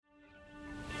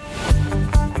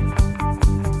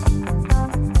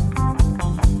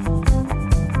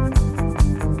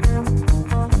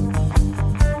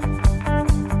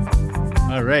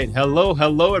right.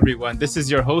 Hello, everyone. This is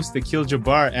your host, Akil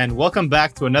Jabbar, and welcome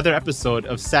back to another episode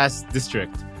of SaaS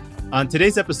District. On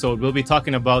today's episode, we'll be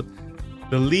talking about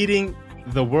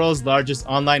the world's largest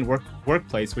online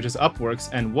workplace, which is Upworks,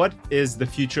 and what is the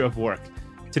future of work.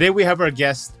 Today, we have our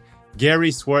guest,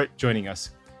 Gary Swart, joining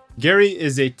us. Gary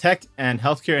is a tech and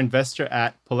healthcare investor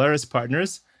at Polaris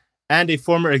Partners and a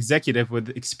former executive with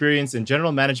experience in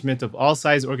general management of all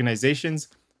size organizations,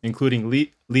 including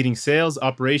leading sales,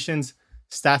 operations,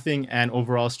 staffing, and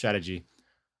overall strategy.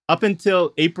 Up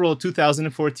until April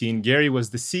 2014, Gary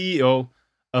was the CEO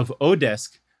of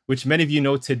Odesk, which many of you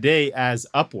know today as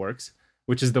Upworks,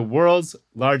 which is the world's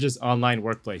largest online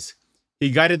workplace. He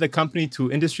guided the company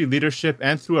to industry leadership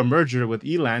and through a merger with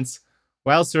Elance,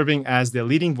 while serving as the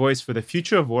leading voice for the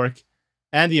future of work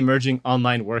and the emerging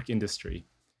online work industry.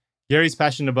 Gary's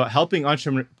passionate about helping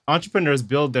entrepreneurs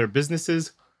build their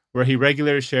businesses, where he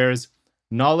regularly shares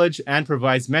knowledge and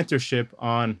provides mentorship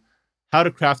on how to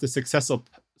craft a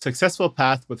successful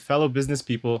path with fellow business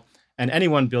people and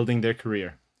anyone building their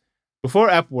career. Before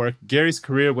Upwork, Gary's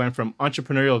career went from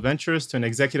entrepreneurial ventures to an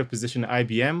executive position at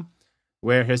IBM,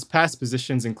 where his past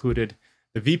positions included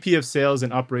the VP of Sales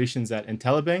and Operations at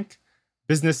Intellibank,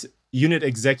 Business Unit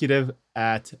Executive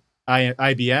at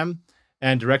IBM,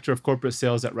 and Director of Corporate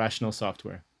Sales at Rational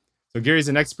Software. So Gary's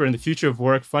an expert in the future of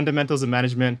work, fundamentals of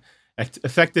management,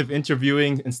 effective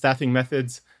interviewing and staffing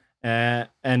methods, and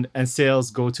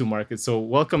sales go-to-market. So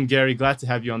welcome, Gary. Glad to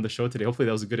have you on the show today. Hopefully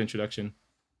that was a good introduction.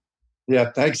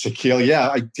 Yeah, thanks, Akil.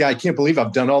 Yeah, I can't believe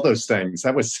I've done all those things.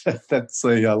 That's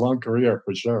a long career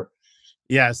for sure.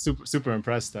 Yeah, super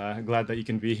impressed. Glad that you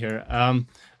can be here.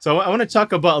 So I want to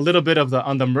talk about a little bit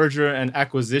on the merger and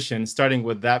acquisition, starting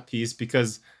with that piece,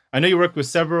 because I know you worked with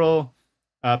several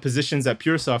positions at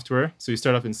Pure Software. So you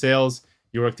started off in sales,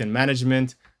 you worked in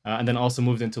management, and then also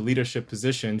moved into leadership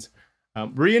positions.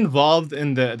 Were you involved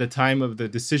in the time of the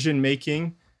decision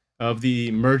making of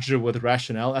the merger with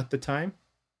Rational at the time?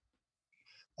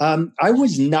 I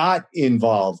was not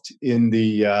involved in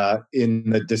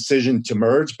the decision to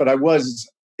merge, but I was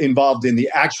involved in the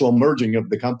actual merging of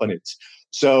the companies.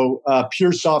 So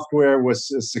Pure Software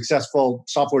was a successful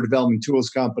software development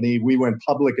tools company. We went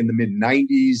public in the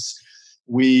mid-90s.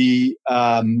 We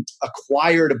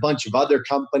acquired a bunch of other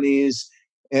companies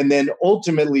and then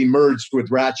ultimately merged with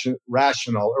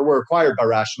Rational, or were acquired by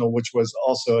Rational, which was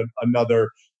also another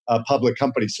public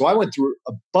company. So I went through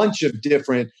a bunch of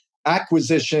different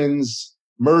acquisitions,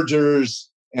 mergers,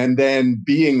 and then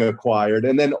being acquired.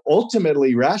 And then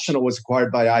ultimately Rational was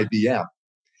acquired by IBM.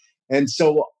 And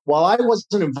so while I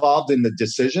wasn't involved in the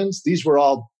decisions, these were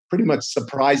all pretty much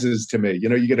surprises to me. You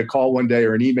know, you get a call one day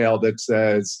or an email that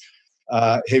says,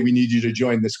 hey, we need you to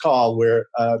join this call, where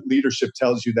leadership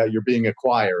tells you that you're being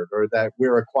acquired or that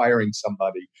we're acquiring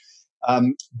somebody.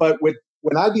 But when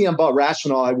IBM bought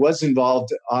Rational, I was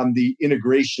involved on the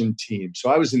integration team. So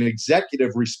I was an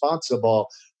executive responsible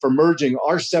for merging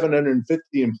our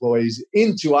 750 employees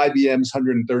into IBM's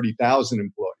 130,000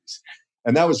 employees.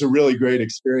 And that was a really great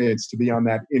experience to be on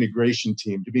that integration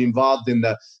team, to be involved in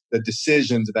the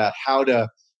decisions about how to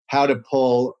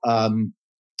pull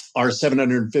our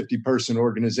 750 person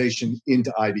organization into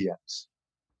IBM's.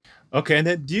 Okay, and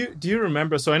then do you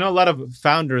remember? So I know a lot of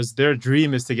founders, their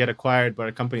dream is to get acquired by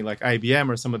a company like IBM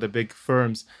or some of the big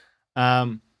firms.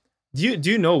 Do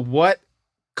you know what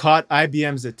caught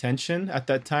IBM's attention at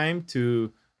that time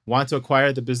to want to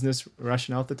acquire the business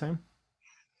Rational at the time?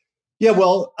 Yeah,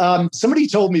 well, somebody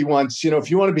told me once,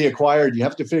 if you want to be acquired, you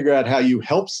have to figure out how you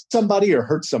help somebody or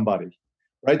hurt somebody,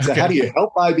 right? So how do you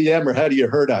help IBM or how do you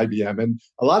hurt IBM? And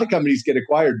a lot of companies get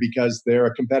acquired because they're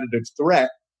a competitive threat,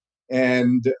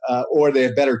 and or they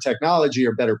have better technology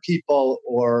or better people,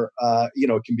 or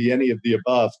it can be any of the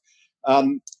above.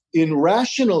 In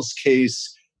Rational's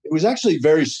case, it was actually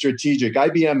very strategic.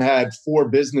 IBM had 4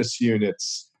 business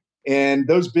units, and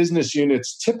those business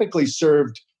units typically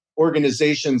served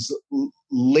organizations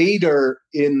later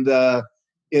in the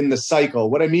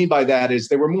cycle. What I mean by that is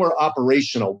they were more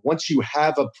operational. Once you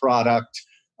have a product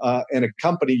and a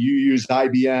company, you use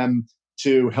IBM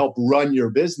to help run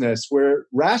your business, where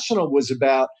Rational was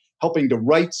about helping to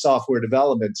write software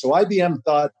development. So IBM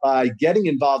thought by getting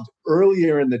involved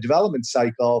earlier in the development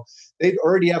cycle, they'd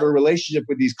already have a relationship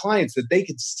with these clients that they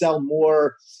could sell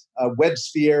more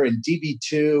WebSphere and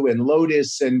DB2 and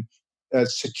Lotus and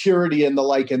security and the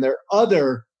like, and their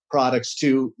other products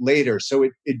to later. So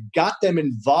it got them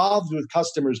involved with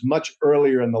customers much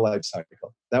earlier in the life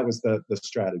cycle. That was the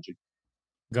strategy.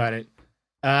 Got it.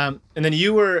 And then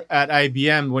you were at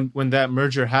IBM when that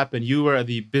merger happened. You were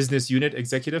the business unit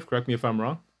executive. Correct me if I'm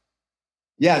wrong.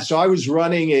 Yeah, so I was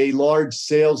running a large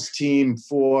sales team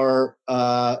for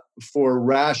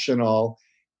Rational,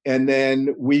 and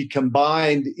then we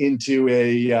combined into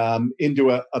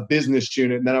a business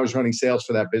unit, and then I was running sales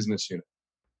for that business unit.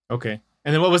 Okay.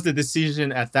 And then what was the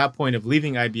decision at that point of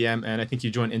leaving IBM? And I think you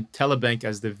joined IntelliBank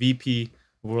as the VP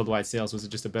of Worldwide Sales. Was it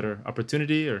just a better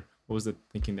opportunity, or what was the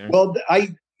thinking there? Well,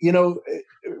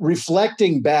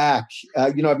 reflecting back,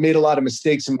 I've made a lot of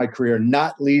mistakes in my career,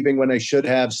 not leaving when I should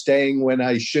have, staying when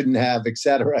I shouldn't have, et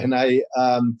cetera. And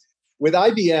with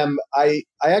IBM, I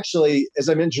actually, as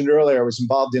I mentioned earlier, I was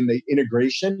involved in the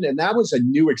integration, and that was a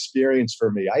new experience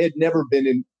for me. I had never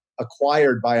been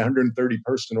acquired by a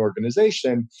 130-person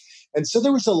organization. And so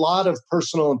there was a lot of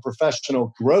personal and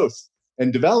professional growth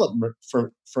and development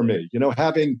for me,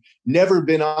 having never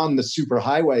been on the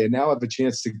superhighway and now have a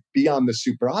chance to be on the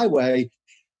superhighway.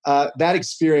 That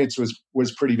experience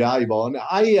was pretty valuable. And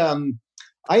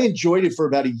I enjoyed it for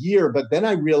about a year, but then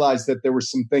I realized that there were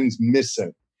some things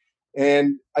missing.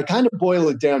 And I kind of boil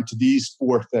it down to these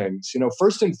four things.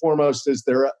 First and foremost is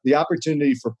there the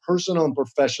opportunity for personal and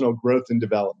professional growth and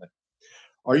development.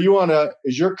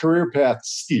 Is your career path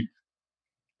steep?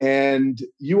 And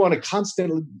you want to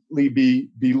constantly be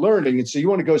learning. And so you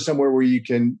want to go somewhere where you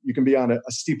can be on a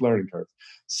steep learning curve.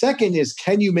 Second is,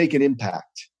 can you make an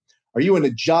impact? Are you in a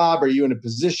job? Are you in a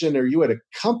position? Are you at a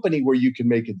company where you can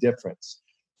make a difference?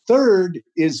 Third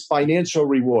is financial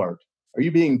reward. Are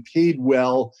you being paid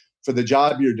well for the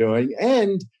job you're doing?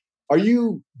 And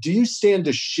do you stand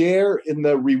to share in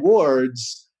the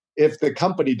rewards if the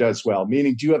company does well?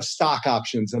 Meaning, do you have stock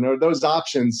options? And are those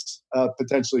options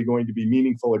potentially going to be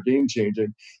meaningful or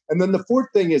game-changing? And then the fourth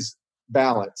thing is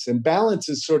balance. And balance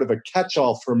is sort of a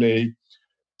catch-all for me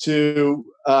to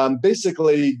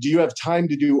basically, do you have time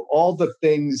to do all the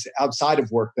things outside of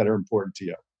work that are important to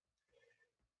you?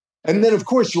 And then, of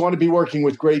course, you want to be working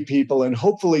with great people, and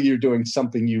hopefully you're doing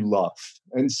something you love.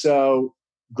 And so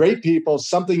great people,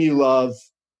 something you love,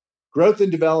 growth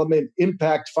and development,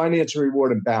 impact, financial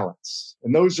reward, and balance.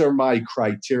 And those are my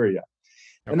criteria.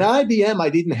 Okay. And at IBM, I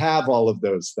didn't have all of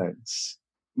those things.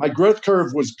 My growth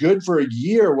curve was good for a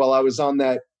year while I was on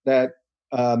that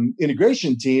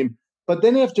integration team. But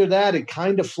then after that, it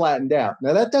kind of flattened out.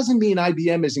 Now, that doesn't mean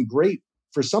IBM isn't great.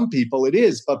 For some people, it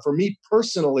is. But for me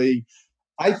personally,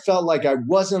 I felt like I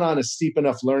wasn't on a steep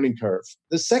enough learning curve.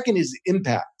 The second is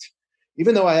impact.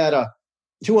 Even though I had a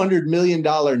 $200 million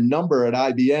number at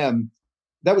IBM,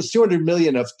 that was 200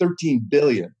 million of 13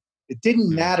 billion. It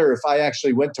didn't matter if I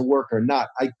actually went to work or not.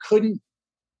 I couldn't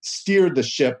steer the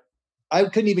ship. I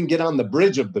couldn't even get on the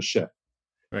bridge of the ship.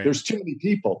 Right. There's too many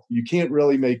people.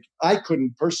 I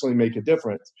couldn't personally make a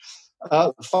difference.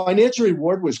 Financial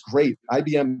reward was great.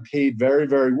 IBM paid very,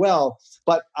 very well,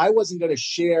 but I wasn't going to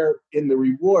share in the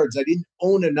rewards. I didn't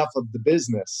own enough of the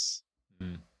business.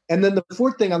 And then the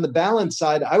fourth thing on the balance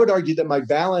side, I would argue that my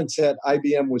balance at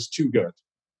IBM was too good.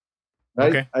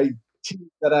 Right? Okay.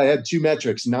 I had two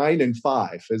metrics, 9 and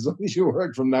 5, as long as you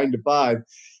work from 9 to 5.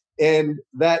 And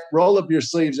that roll up your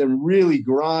sleeves and really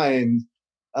grind,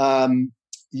 I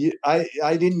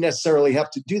didn't necessarily have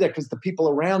to do that because the people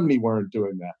around me weren't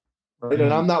doing that. Right?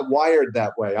 And I'm not wired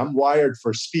that way. I'm wired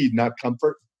for speed, not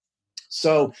comfort.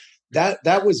 So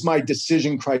that was my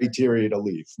decision criteria to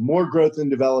leave. More growth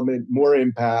and development, more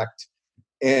impact,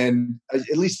 and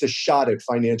at least a shot at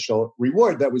financial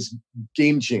reward that was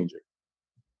game-changing.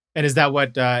 And is that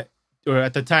what, or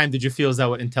at the time, did you feel is that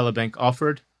what IntelliBank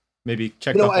offered? Maybe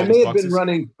check off all I may have been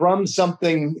running from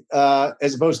something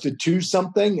as opposed to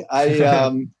something.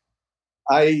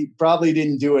 I probably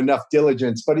didn't do enough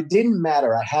diligence, but it didn't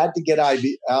matter. I had to get I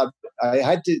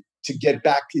had to get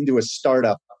back into a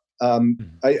startup.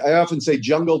 I often say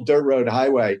jungle, dirt road,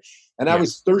 highway. And I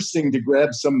was thirsting to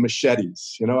grab some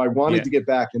machetes. I wanted to get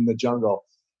back in the jungle.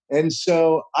 And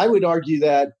so I would argue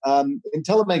that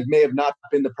IntelliBank may have not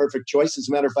been the perfect choice. As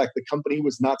a matter of fact, the company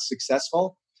was not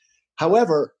successful.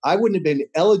 However, I wouldn't have been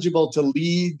eligible to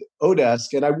lead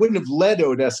Odesk, and I wouldn't have led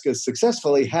Odesk as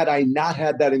successfully had I not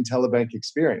had that IntelliBank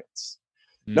experience.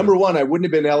 Number one, I wouldn't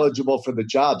have been eligible for the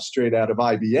job straight out of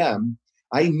IBM.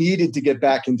 I needed to get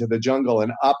back into the jungle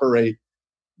and operate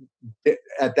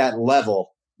at that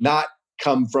level, not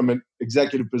come from an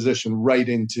executive position right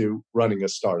into running a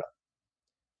startup.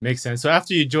 Makes sense. So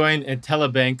after you joined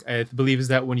IntelliBank, I believe is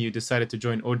that when you decided to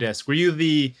join Odesk, were you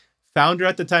the founder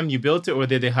at the time you built it, or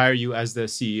did they hire you as the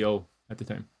CEO at the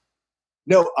time?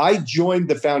 No, I joined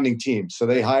the founding team. So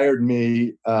they hired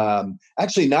me,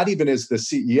 actually not even as the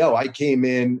CEO. I came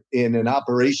in an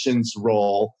operations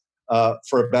role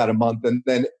for about a month, and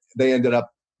then they ended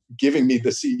up giving me the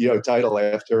CEO title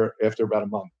after about a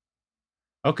month.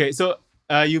 Okay, so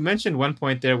you mentioned one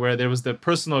point there where there was the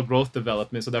personal growth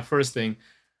development. So that first thing,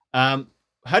 how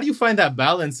do you find that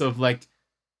balance of like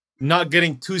not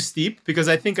getting too steep? Because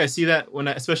I think I see that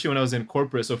especially when I was in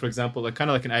corporate. So for example, like kind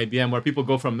of like an IBM where people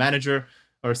go from manager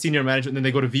or senior manager and then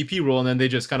they go to VP role and then they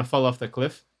just kind of fall off the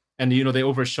cliff and, they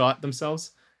overshot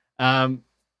themselves.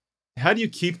 How do you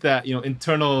keep that,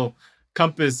 internal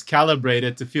compass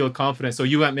calibrated to feel confident? So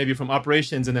you went maybe from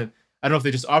operations and then I don't know if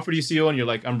they just offered you CEO and you're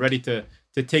like, I'm ready to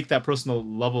take that personal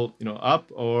level,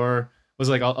 up, or was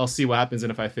it like, I'll see what happens.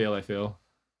 And if I fail, I fail.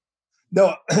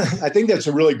 No, I think that's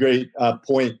a really great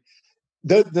point.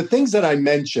 The things that I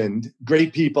mentioned,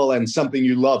 great people and something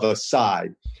you love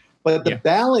aside, but the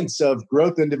balance of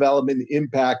growth and development,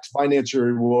 impact, financial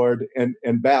reward,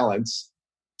 and balance,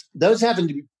 those have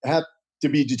to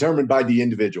be determined by the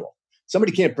individual.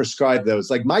 Somebody can't prescribe those.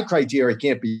 Like my criteria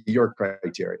can't be your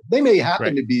criteria. They may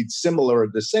happen to be similar or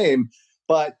the same,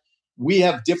 but we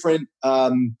have different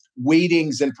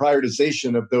weightings and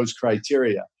prioritization of those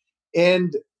criteria.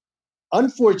 And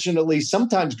unfortunately,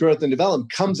 sometimes growth and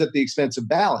development comes at the expense of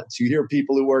balance. You hear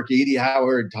people who work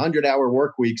 80-hour, 100-hour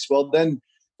work weeks. Well, then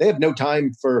they have no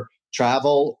time for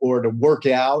travel or to work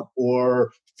out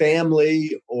or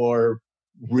family or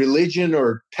religion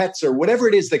or pets or whatever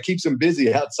it is that keeps them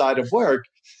busy outside of work.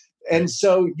 And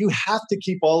so you have to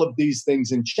keep all of these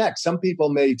things in check. Some people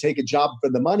may take a job for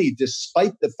the money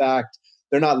despite the fact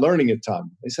they're not learning a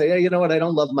ton. They say, hey, you know what? I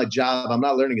don't love my job. I'm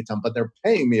not learning a ton, but they're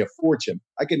paying me a fortune.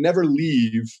 I could never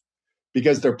leave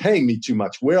because they're paying me too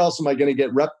much. Where else am I going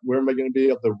to where am I going to be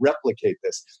able to replicate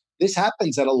this? This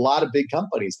happens at a lot of big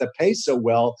companies that pay so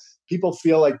well. People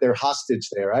feel like they're hostage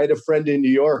there. I had a friend in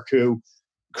New York who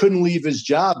couldn't leave his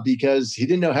job because he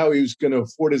didn't know how he was going to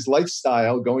afford his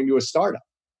lifestyle going to a startup,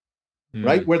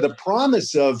 right? Where the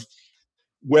promise of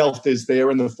wealth is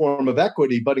there in the form of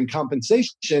equity, but in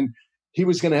compensation, he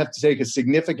was going to have to take a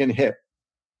significant hit,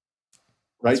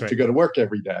 right, to go to work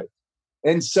every day.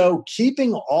 And so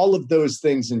keeping all of those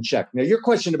things in check. Now, your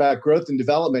question about growth and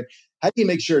development, how do you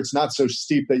make sure it's not so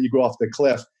steep that you go off the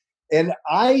cliff? And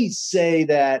I say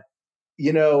that,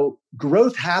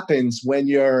 growth happens when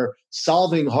you're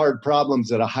solving hard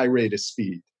problems at a high rate of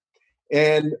speed.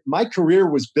 And my career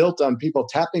was built on people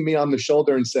tapping me on the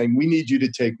shoulder and saying, we need you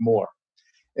to take more.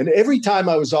 And every time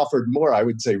I was offered more, I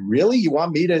would say, really? You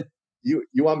want me to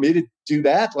do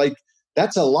that? Like,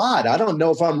 that's a lot. I don't know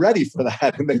if I'm ready for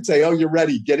that. And they'd say, oh, you're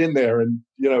ready. Get in there and,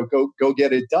 go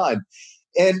get it done.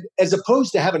 And as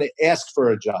opposed to having to ask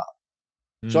for a job.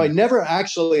 So I never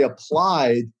actually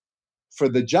applied for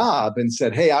the job and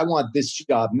said, hey, I want this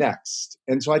job next.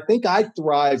 And so I think I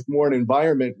thrive more in an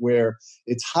environment where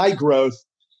it's high growth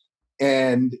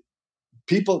and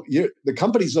the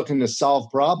company's looking to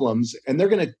solve problems and they're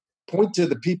going to point to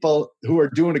the people who are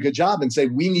doing a good job and say,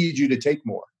 we need you to take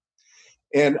more.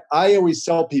 And I always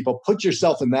tell people, put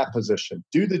yourself in that position.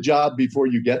 Do the job before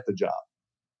you get the job.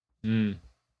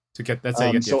 That's how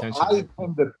you get the attention. So I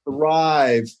tend to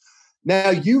thrive. Now,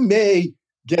 you may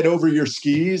get over your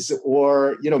skis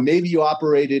or, maybe you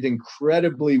operated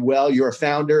incredibly well. You're a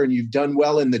founder and you've done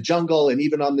well in the jungle and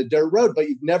even on the dirt road, but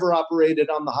you've never operated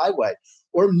on the highway.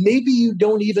 Or maybe you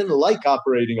don't even like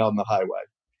operating on the highway.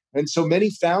 And so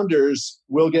many founders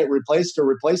will get replaced or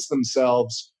replace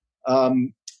themselves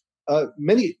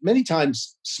many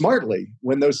times smartly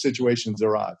when those situations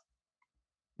arrive.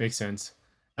 Makes sense.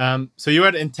 So you were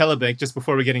at Intellibank just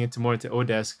before we're getting into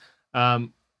Odesk.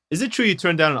 Is it true you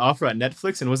turned down an offer at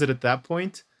Netflix, and was it at that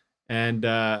point? And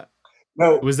no,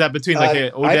 was that between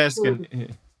Odesk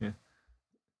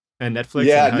and Netflix?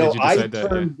 Yeah, and no,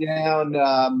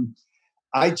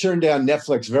 I turned down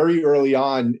Netflix very early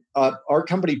on. Our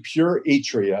company, Pure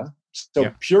Atria,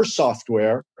 Pure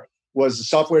Software was a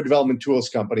software development tools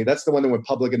company. That's the one that went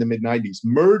public in the mid-90s,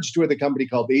 merged with a company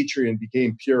called Atria and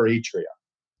became Pure Atria.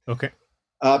 Okay.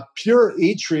 Pure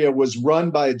Atria was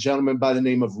run by a gentleman by the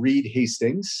name of Reed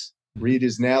Hastings. Reed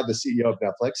is now the CEO of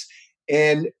Netflix.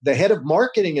 And the head of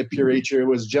marketing at Pure Atria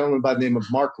was a gentleman by the name of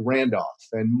Mark Randolph.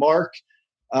 And Mark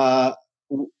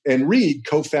and Reed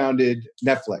co-founded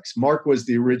Netflix. Mark was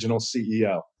the original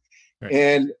CEO. Right.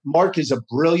 And Mark is a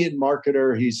brilliant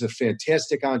marketer. He's a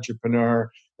fantastic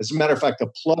entrepreneur. As a matter of fact, a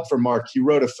plug for Mark, he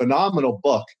wrote a phenomenal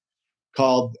book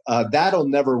called That'll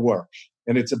Never Work.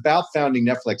 And it's about founding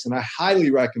Netflix. And I highly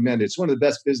recommend it. It's one of the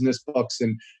best business books.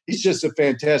 And he's just a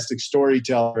fantastic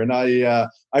storyteller. And I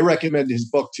recommend his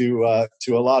book to a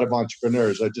lot of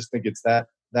entrepreneurs. I just think it's that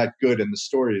good. And the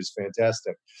story is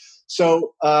fantastic.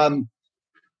 So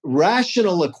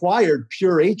Rational acquired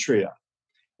Pure Atria.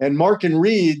 And Mark and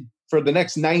Reed, for the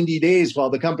next 90 days while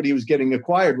the company was getting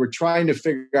acquired, were trying to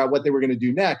figure out what they were going to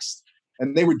do next.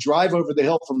 And they would drive over the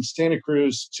hill from Santa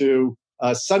Cruz to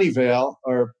Sunnyvale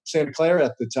or Santa Clara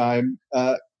at the time,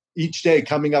 each day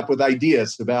coming up with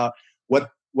ideas about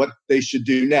what they should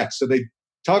do next. So they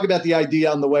talk about the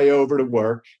idea on the way over to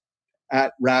work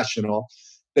at Rational.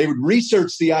 They would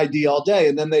research the idea all day,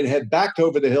 and then they'd head back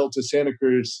over the hill to Santa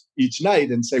Cruz each night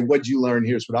and say, "What'd you learn?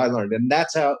 Here's what I learned." And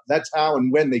that's how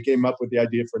and when they came up with the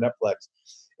idea for Netflix.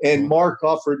 And Mark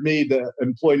offered me the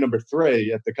employee number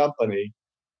 3 at the company.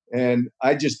 And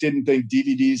I just didn't think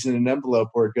DVDs in an envelope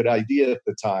were a good idea at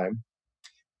the time.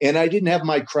 And I didn't have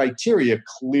my criteria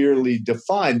clearly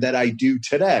defined that I do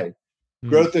today.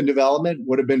 Growth and development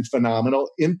would have been phenomenal.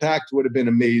 Impact would have been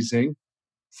amazing.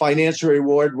 Financial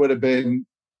reward would have been,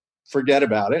 forget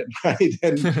about it, right?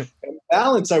 And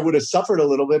balance, I would have suffered a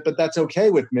little bit, but that's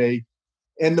okay with me.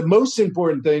 And the most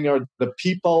important thing are the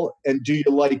people, and do you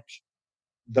like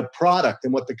the product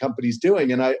and what the company's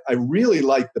doing? And I really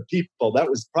like the people. That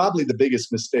was probably the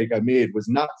biggest mistake I made, was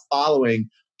not following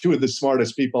 2 of the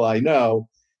smartest people I know.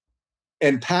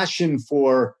 And passion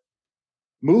for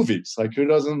movies. Like who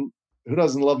doesn't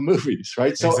love movies,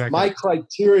 right? So Exactly. My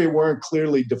criteria weren't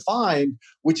clearly defined,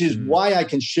 which is why I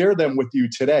can share them with you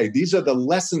today. These are the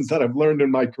lessons that I've learned in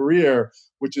my career,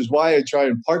 which is why I try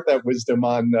and impart that wisdom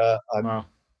on Wow.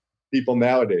 people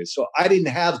nowadays. So I didn't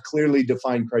have clearly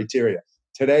defined criteria.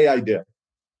 Today I did.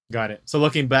 Got it. So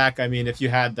looking back, I mean, if you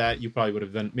had that, you probably would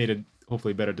have made a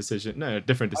hopefully better decision. No, a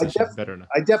different decision. Better enough.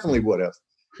 I definitely would have.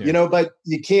 Yeah. But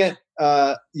you can't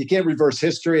reverse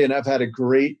history. And I've had a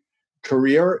great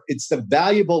career. It's the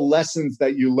valuable lessons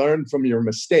that you learn from your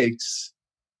mistakes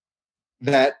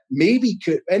that maybe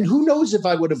could, and who knows if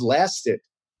I would have lasted.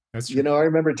 That's true. I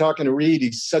remember talking to Reed.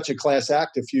 He's such a class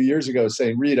act a few years ago,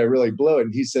 saying, "Reed, I really blew it."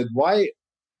 And he said,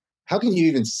 how can you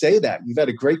even say that? You've had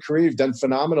a great career. You've done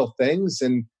phenomenal things.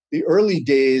 And the early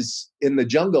days in the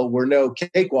jungle were no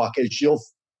cakewalk, as your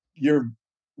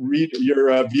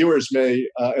viewers may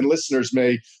and listeners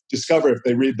may discover if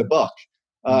they read the book.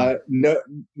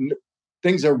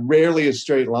 Things are rarely a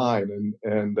straight line.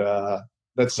 And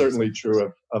that's certainly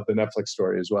true of the Netflix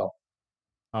story as well.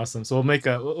 Awesome. So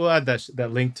we'll add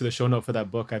that link to the show note for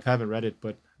that book. I haven't read it,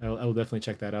 but I'll definitely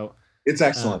check that out. It's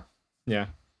excellent. Yeah.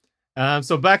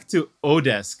 So back to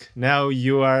Odesk. Now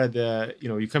you are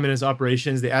you come in as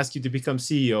operations. They ask you to become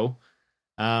CEO.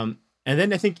 And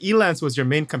then I think Elance was your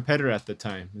main competitor at the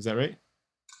time. Is that right?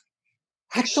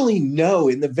 Actually, no.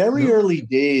 In the very early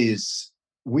days,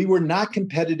 we were not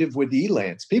competitive with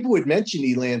Elance. People would mention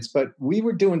Elance, but we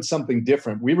were doing something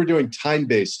different. We were doing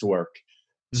time-based work.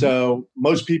 Mm-hmm. So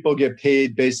most people get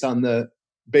paid based on the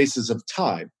basis of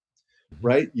time,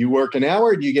 right? You work an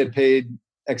hour and you get paid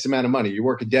X amount of money. You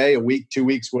work a day, a week, 2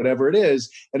 weeks, whatever it is.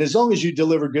 And as long as you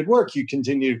deliver good work, you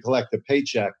continue to collect a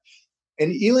paycheck.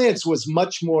 And Elance was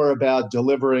much more about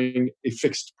delivering a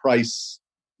fixed price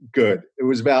good. It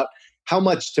was about how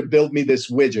much to build me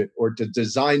this widget or to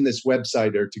design this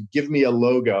website or to give me a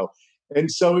logo.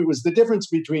 And so it was the difference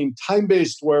between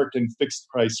time-based work and fixed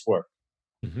price work.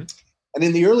 Mm-hmm. And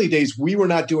in the early days, we were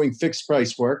not doing fixed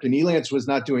price work and Elance was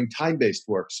not doing time-based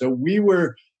work. So we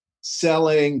were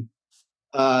selling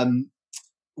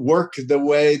work the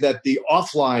way that the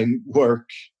offline work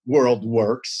world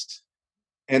works,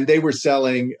 and they were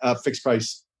selling fixed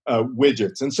price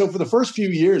widgets. And so for the first few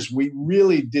years, we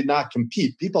really did not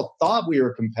compete. People thought we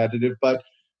were competitive, but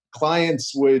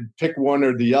clients would pick one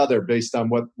or the other based on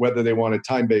whether they wanted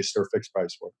time-based or fixed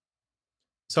price work.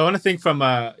 So I want to think from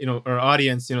our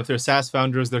audience, if they're SaaS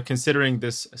founders, they're considering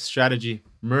this strategy,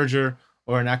 merger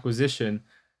or an acquisition.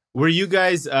 Were you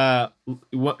guys,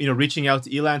 reaching out to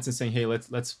Elance and saying, "Hey,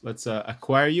 let's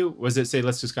acquire you"? Was it say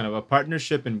let's just kind of a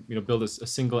partnership and build a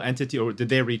single entity, or did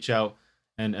they reach out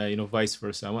and vice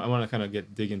versa? I want to kind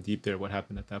of dig in deep there. What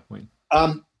happened at that point?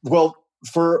 Well,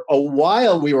 for a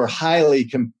while we were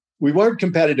we weren't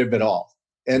competitive at all,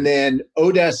 and then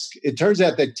Odesk. It turns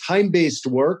out that time-based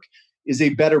work is a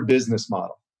better business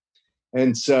model.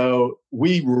 And so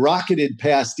we rocketed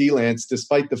past Elance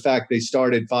despite the fact they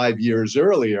started 5 years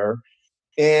earlier.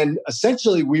 And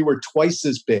essentially, we were twice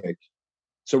as big.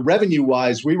 So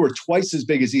revenue-wise, we were twice as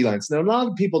big as Elance. Now, a lot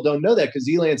of people don't know that because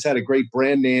Elance had a great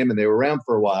brand name and they were around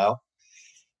for a while.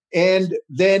 And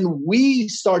then we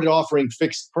started offering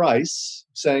fixed price,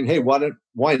 saying, "Hey,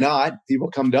 why not? People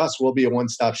come to us, we'll be a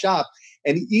one-stop shop."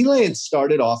 And Elance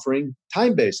started offering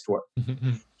time-based work.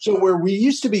 So where we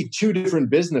used to be two different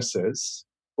businesses,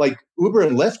 like Uber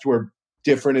and Lyft were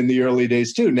different in the early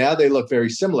days too. Now they look very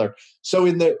similar. So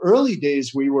in the early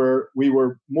days, we were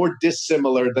more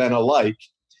dissimilar than alike.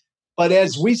 But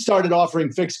as we started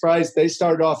offering fixed price, they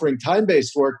started offering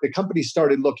time-based work, the company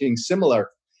started looking similar.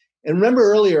 And remember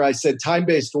earlier, I said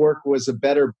time-based work was a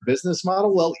better business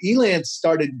model. Well, Elance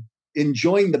started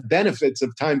enjoying the benefits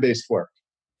of time-based work.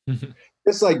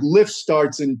 It's like Lyft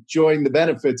starts enjoying the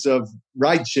benefits of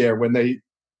rideshare when they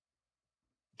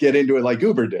get into it like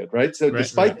Uber did, right? So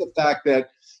despite the fact that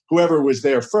whoever was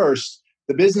there first,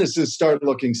 the businesses started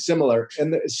looking similar.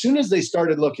 And as soon as they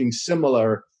started looking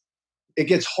similar, it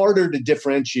gets harder to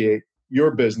differentiate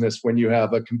your business when you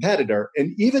have a competitor.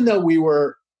 And even though we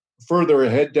were further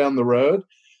ahead down the road,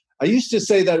 I used to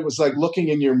say that it was like looking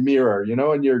in your mirror,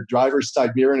 in your driver's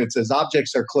side mirror, and it says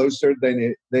objects are closer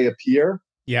than they appear.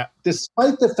 Yeah.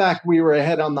 Despite the fact we were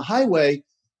ahead on the highway,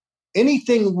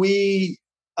 anything we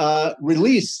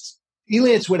released,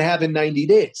 Elance would have in 90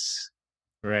 days.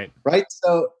 Right.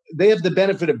 So they have the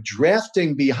benefit of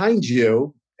drafting behind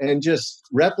you and just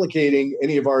replicating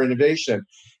any of our innovation.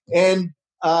 And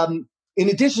in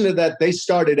addition to that, they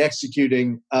started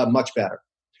executing much better.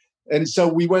 And so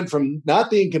we went from not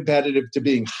being competitive to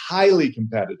being highly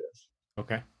competitive.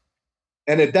 Okay.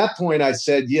 And at that point, I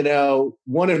said,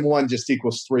 1 and 1 just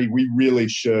equals 3. We really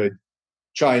should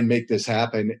try and make this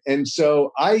happen. And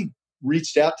so I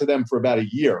reached out to them for about a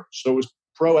year. So it was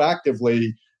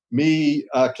proactively me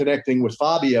connecting with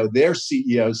Fabio, their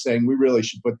CEO, saying, we really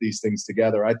should put these things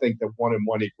together. I think that 1 and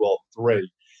 1 equal 3.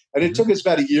 And it took us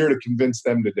about a year to convince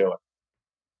them to do it.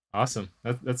 Awesome.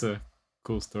 That's a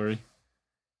cool story.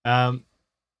 And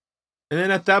then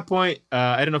at that point,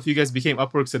 I don't know if you guys became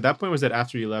Upworks at that point. Was that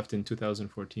after you left in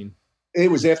 2014?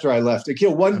 It was after I left.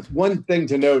 Akil, one thing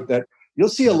to note that you'll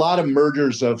see a lot of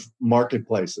mergers of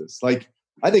marketplaces. Like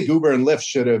I think Uber and Lyft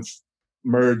should have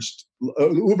merged.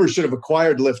 Uber should have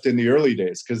acquired Lyft in the early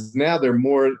days because now they're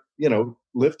more,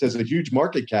 Lyft has a huge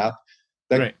market cap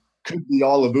that could be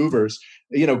all of Uber's.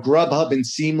 Grubhub and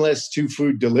Seamless, 2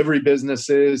 food delivery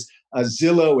businesses,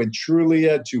 Zillow and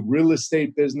Trulia, 2 real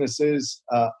estate businesses,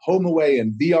 HomeAway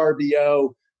and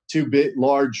VRBO, 2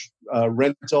 large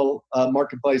rental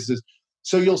marketplaces.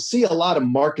 So you'll see a lot of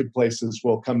marketplaces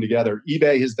will come together.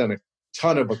 eBay has done a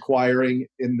ton of acquiring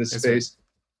in this space.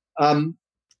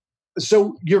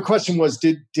 So your question was,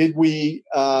 did we?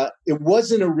 It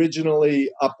wasn't originally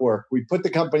Upwork. We put the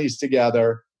companies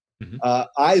together.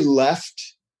 I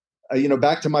left.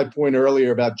 Back to my point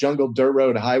earlier about jungle, dirt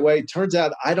road, highway. Turns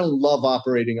out I don't love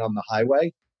operating on the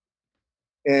highway,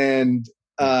 and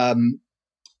I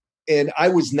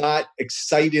was not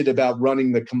excited about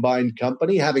running the combined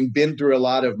company, having been through a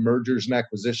lot of mergers and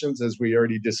acquisitions, as we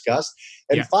already discussed.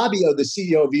 And Fabio, the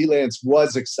CEO of Elance,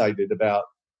 was excited about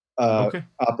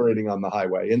operating on the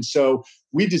highway. And so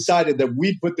we decided that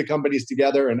we'd put the companies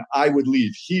together and I would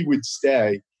leave. He would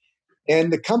stay.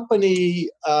 And the company,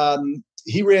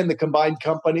 he ran the combined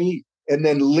company. And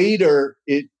then later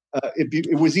it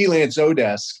was Elance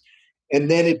Odesk.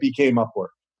 And then it became Upwork.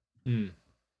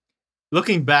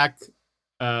 Looking back,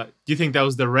 do you think that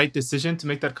was the right decision to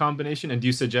make that combination? And do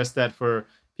you suggest that for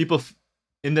people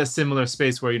in that similar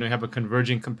space where, you have a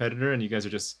converging competitor and you guys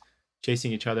are just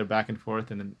chasing each other back and forth,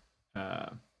 and then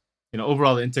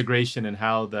overall the integration and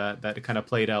how that kind of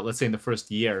played out, let's say in the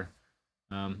first year?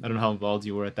 I don't know how involved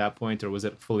you were at that point, or was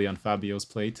it fully on Fabio's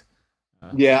plate?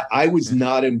 I was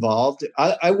not involved.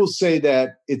 I will say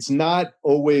that it's not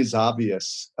always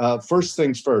obvious. First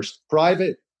things first,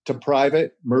 private to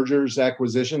private mergers,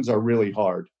 acquisitions are really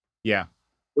hard. Yeah.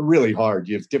 They're really hard.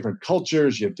 You have different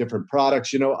cultures, you have different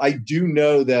products. I do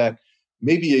know that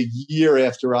maybe a year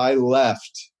after I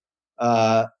left,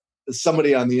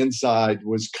 somebody on the inside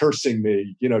was cursing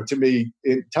me, to me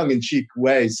in tongue-in-cheek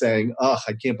way, saying, "Oh,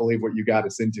 I can't believe what you got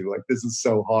us into. Like, this is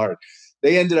so hard."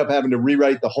 They ended up having to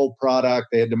rewrite the whole product.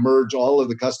 They had to merge all of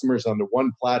the customers onto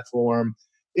one platform.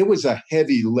 It was a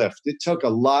heavy lift. It took a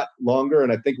lot longer,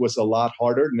 and I think was a lot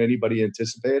harder than anybody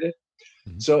anticipated.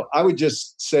 So I would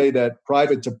just say that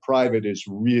private to private is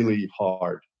really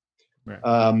hard. Right.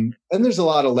 And there's a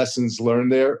lot of lessons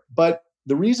learned there. But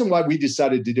the reason why we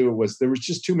decided to do it was there was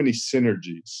just too many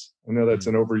synergies. I know that's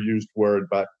an overused word,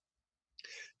 but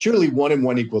truly 1 and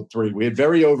 1 equaled 3. We had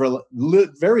very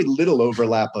little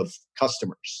overlap of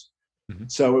customers.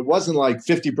 So it wasn't like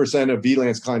 50% of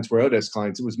Elance clients were Odesk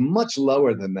clients. It was much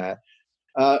lower than that.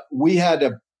 We had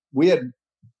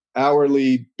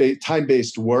hourly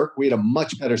time-based work. We had a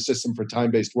much better system for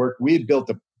time-based work. We had built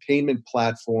a payment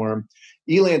platform.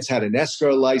 Elance had an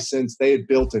escrow license. They had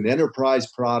built an enterprise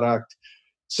product.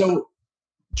 So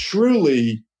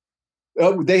truly,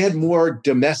 they had more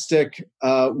domestic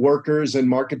workers and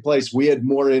marketplace. We had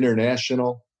more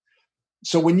international.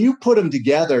 So when you put them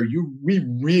together, we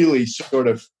really sort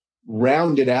of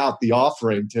rounded out the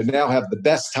offering to now have the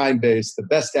best time-based, the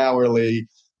best hourly,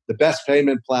 the best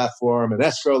payment platform, an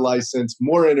escrow license,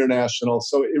 more international.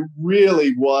 So it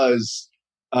really was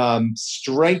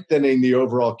strengthening the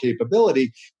overall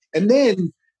capability. And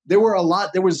then there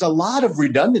was a lot of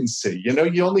redundancy.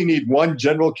 You only need one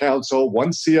general counsel,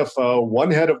 one CFO,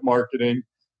 one head of marketing.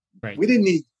 Right. We didn't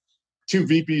need two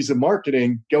VPs of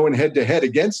marketing going head to head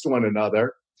against one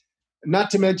another, not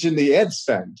to mention the ad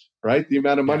spend, right? The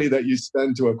amount of money that you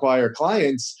spend to acquire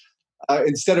clients.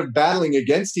 Instead of battling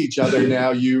against each other,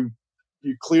 now you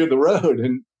clear the road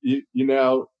and you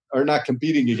now are not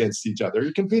competing against each other.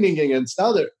 You're competing against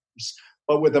others,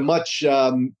 but with a much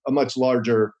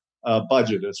larger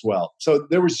budget as well. So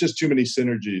there was just too many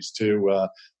synergies to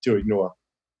ignore.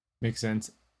 Makes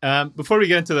sense. Before we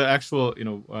get into the actual,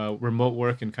 remote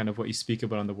work and kind of what you speak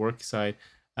about on the work side,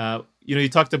 you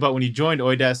talked about when you joined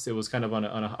Oidesk, it was kind of on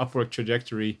an upward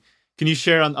trajectory. Can you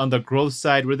share on the growth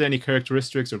side, were there any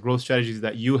characteristics or growth strategies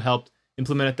that you helped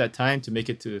implement at that time to make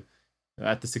it to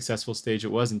at the successful stage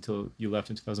it was until you left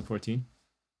in 2014?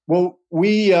 Well,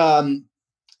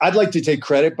 I'd like to take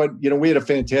credit, but we had a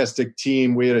fantastic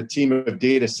team. We had a team of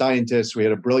data scientists. We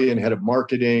had a brilliant head of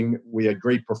marketing. We had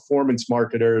great performance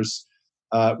marketers.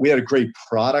 We had a great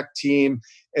product team.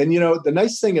 And the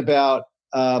nice thing about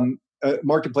a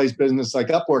marketplace business like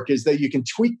Upwork is that you can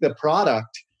tweak the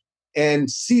product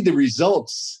and see the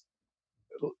results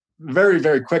very,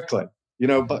 very quickly.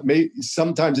 But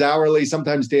sometimes hourly,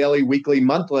 sometimes daily, weekly,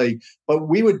 monthly. But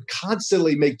we would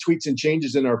constantly make tweaks and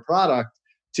changes in our product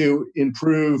to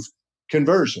improve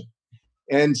conversion.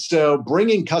 And so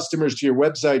bringing customers to your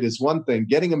website is one thing,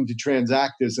 getting them to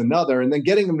transact is another, and then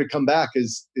getting them to come back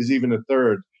is even a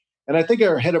third. And I think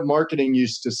our head of marketing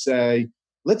used to say,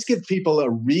 let's give people a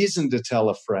reason to tell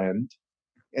a friend,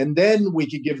 and then we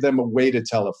could give them a way to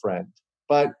tell a friend.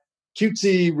 But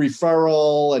cutesy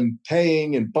referral and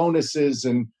paying and bonuses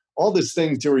and all this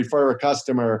thing to refer a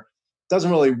customer doesn't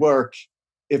really work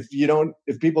if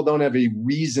people don't have a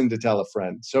reason to tell a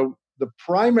friend. So the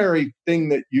primary thing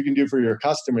that you can do for your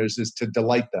customers is to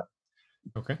delight them.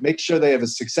 Okay. Make sure they have a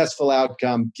successful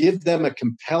outcome. Give them a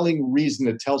compelling reason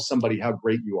to tell somebody how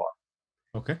great you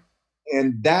are. Okay.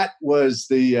 And that was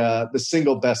the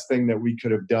single best thing that we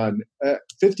could have done.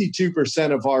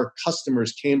 52% of our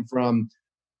customers came from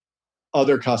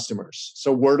other customers.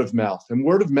 So word of mouth. And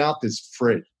word of mouth is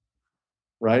free,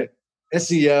 right?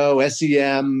 SEO,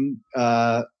 SEM,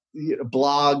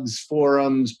 blogs,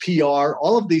 forums, PR,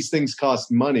 all of these things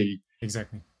cost money.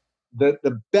 Exactly.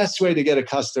 The best way to get a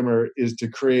customer is to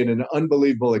create an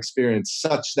unbelievable experience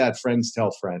such that friends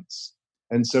tell friends.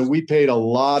 And so we paid a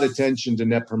lot of attention to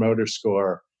Net Promoter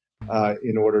Score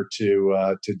in order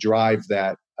to drive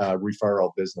that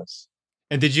referral business.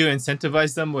 And did you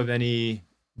incentivize them with any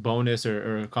bonus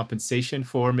or compensation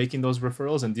for making those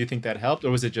referrals? And do you think that helped,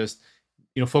 or was it just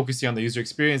focusing on the user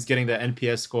experience, getting that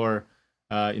NPS score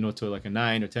to like a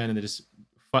 9 or 10, and then just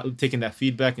taking that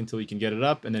feedback until you can get it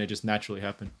up, and then it just naturally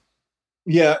happened?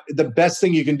 Yeah, the best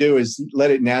thing you can do is let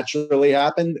it naturally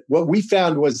happen. What we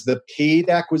found was the paid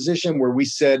acquisition, where we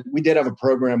said we did have a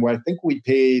program where I think we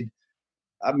paid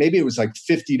maybe it was like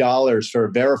 $50 for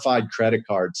a verified credit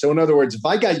card. So in other words, if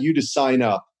I got you to sign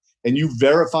up and you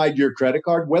verified your credit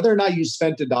card, whether or not you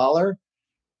spent $1,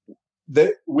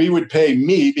 that we would pay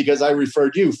me because I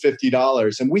referred you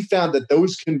 $50. And we found that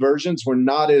those conversions were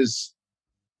not as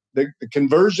the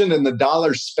conversion and the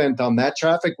dollars spent on that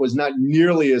traffic was not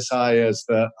nearly as high as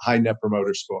the high Net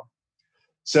Promoter Score.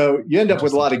 So you end up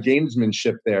with a lot of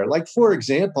gamesmanship there. Like, for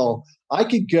example, I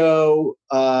could go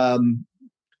to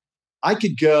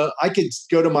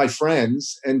my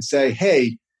friends and say,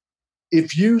 hey,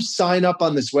 if you sign up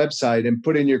on this website and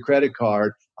put in your credit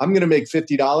card, I'm going to make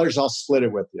 $50. I'll split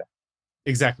it with you.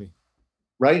 Exactly.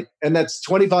 Right. And that's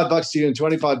 $25 to you and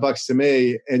 $25 to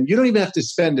me. And you don't even have to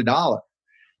spend $1.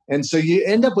 And so you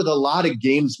end up with a lot of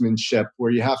gamesmanship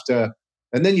where you have to,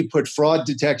 and then you put fraud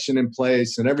detection in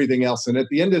place and everything else. And at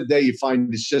the end of the day, you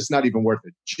find it's just not even worth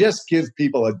it. Just give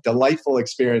people a delightful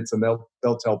experience and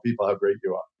they'll tell people how great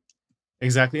you are.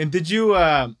 Exactly. And did you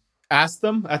ask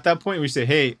them at that point where you say,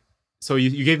 hey, so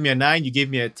you gave me a 9, you gave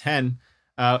me a 10.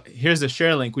 Here's a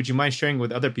share link. Would you mind sharing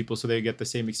with other people so they get the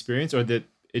same experience? Or did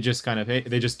it just kind of, hey,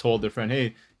 they just told their friend,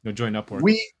 hey, join Upwork?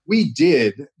 We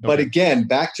did. Okay. But again,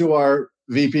 back to our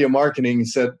VP of marketing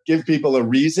said, give people a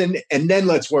reason, and then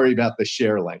let's worry about the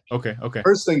share link. Okay.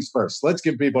 First things first, let's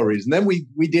give people a reason. Then we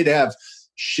did have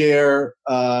share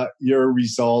your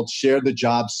results, share the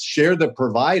jobs, share the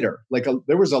provider.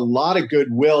 There was a lot of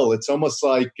goodwill. It's almost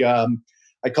like,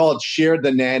 I call it share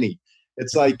the nanny.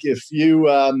 It's like if you,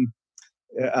 I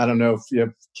don't know if you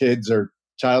have kids or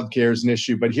childcare is an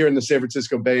issue, but here in the San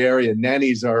Francisco Bay Area,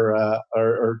 nannies are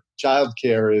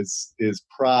childcare is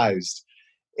prized.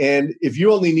 And if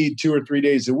you only need 2 or 3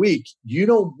 days a week, you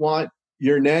don't want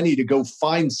your nanny to go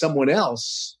find someone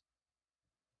else,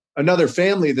 another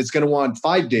family that's going to want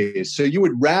 5 days. So you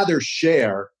would rather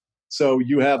share, so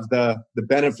you have the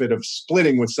benefit of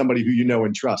splitting with somebody who you know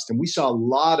and trust. And we saw a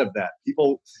lot of that.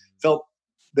 People felt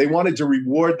they wanted to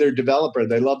reward their developer.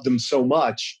 They loved them so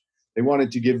much. They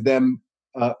wanted to give them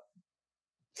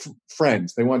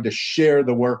friends. They wanted to share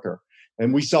the worker.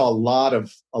 And we saw a lot of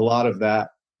that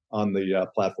on the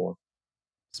platform.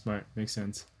 Smart. Makes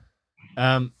sense.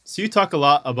 So you talk a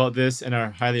lot about this and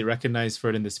are highly recognized for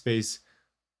it in the space.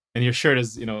 And your shirt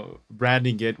is,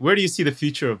 branding it. Where do you see the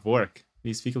future of work? Can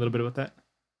you speak a little bit about that?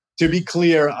 To be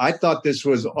clear, I thought this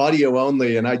was audio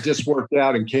only, and I just worked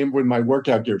out and came with my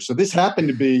workout gear. So this happened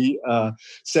to be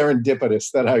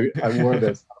serendipitous that I wore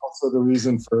this. Also the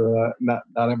reason for not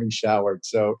having showered.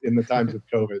 So in the times of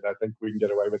COVID, I think we can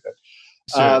get away with it.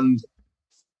 Sure.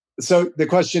 So the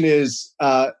question is,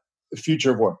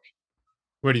 future of work.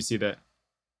 Where do you see that?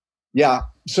 Yeah.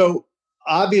 So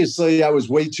obviously I was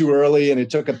way too early, and it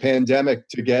took a pandemic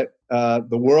to get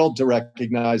the world to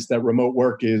recognize that remote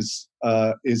work is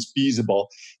feasible.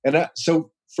 And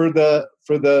so for the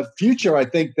future, I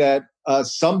think that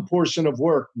some portion of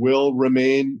work will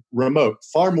remain remote,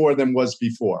 far more than was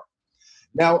before.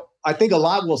 Now, I think a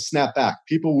lot will snap back.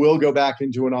 People will go back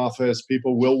into an office.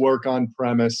 People will work on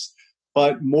premise,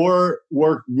 but more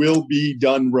work will be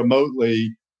done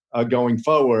remotely going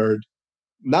forward.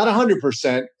 Not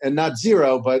 100% and not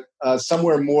zero, but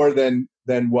somewhere more than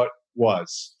what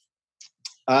was.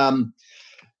 In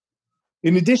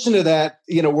addition to that,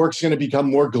 work's going to become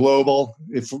more global.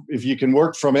 If you can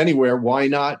work from anywhere, why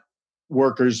not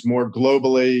workers more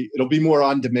globally? It'll be more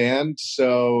on demand,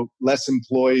 so less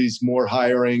employees, more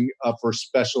hiring for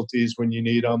specialties when you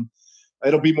need them.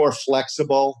 It'll be more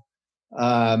flexible,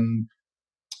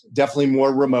 definitely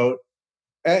more remote.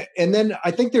 And then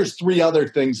I think there's 3 other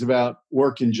things about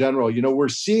work in general. We're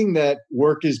seeing that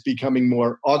work is becoming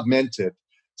more augmented.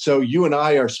 So you and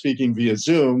I are speaking via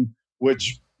Zoom,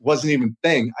 which wasn't even a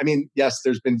thing. I mean, yes,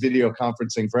 there's been video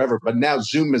conferencing forever, but now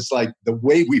Zoom is like the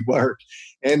way we work.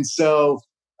 And so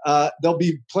there'll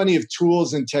be plenty of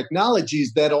tools and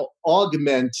technologies that'll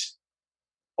augment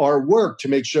our work to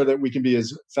make sure that we can be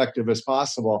as effective as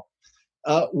possible.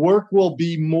 Work will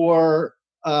be more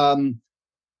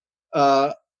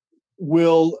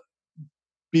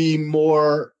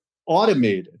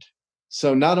automated.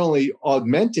 So not only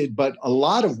augmented, but a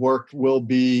lot of work will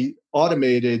be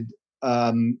automated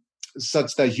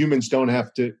such that humans don't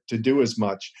have to do as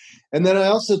much. And then I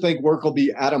also think work will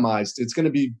be atomized. It's going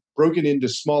to be broken into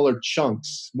smaller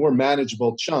chunks, more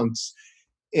manageable chunks.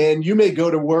 And you may go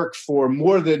to work for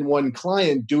more than one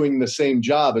client doing the same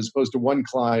job as opposed to one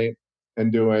client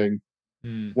and doing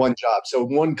one job. So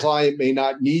one client may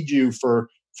not need you for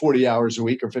 40 hours a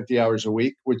week or 50 hours a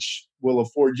week, which will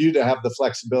afford you to have the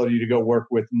flexibility to go work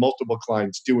with multiple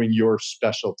clients doing your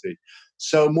specialty.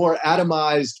 So more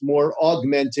atomized, more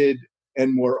augmented,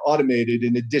 and more automated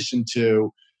in addition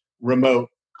to remote,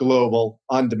 global,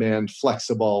 on-demand,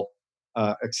 flexible,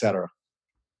 et cetera.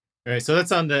 All right. So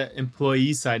that's on the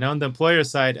employee side. Now on the employer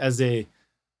side, as a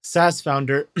SaaS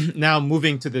founder, now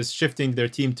moving to this, shifting their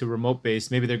team to remote base,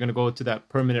 maybe they're going to go to that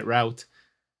permanent route.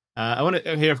 I want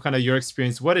to hear kind of your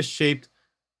experience. What has shaped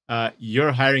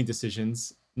your hiring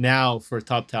decisions now for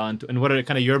top talent, and what are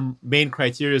kind of your main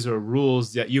criteria or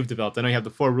rules that you've developed? I know you have the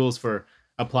 4 rules for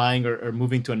applying or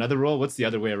moving to another role. What's the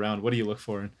other way around? What do you look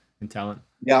for in talent?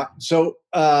 Yeah. So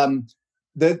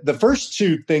the first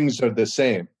 2 things are the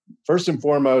same. First and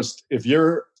foremost, if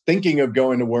you're thinking of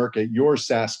going to work at your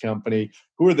SaaS company,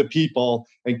 who are the people,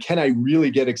 and can I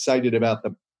really get excited about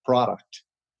the product?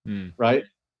 Right?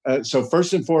 So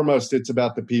first and foremost, it's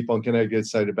about the people, and can I get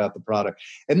excited about the product?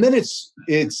 And then it's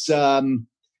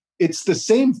the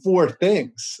same 4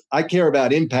 things. I care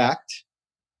about impact.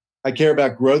 I care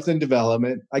about growth and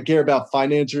development. I care about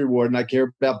financial reward, and I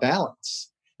care about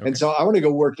balance. Okay. And so I want to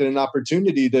go work in an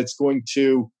opportunity that's going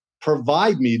to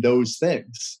provide me those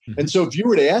things. Mm-hmm. And so if you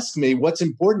were to ask me what's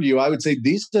important to you, I would say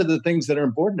these are the things that are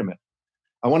important to me.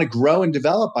 I want to grow and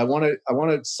develop. I want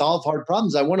to solve hard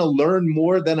problems. I want to learn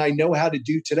more than I know how to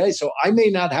do today. So I may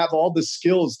not have all the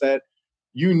skills that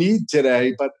you need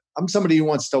today, but I'm somebody who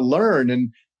wants to learn,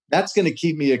 and that's going to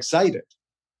keep me excited,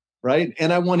 right?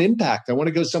 And I want impact. I want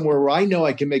to go somewhere where I know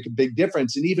I can make a big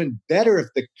difference, and even better if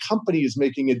the company is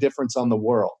making a difference on the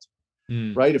world,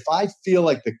 right? If I feel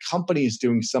like the company is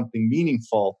doing something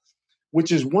meaningful, which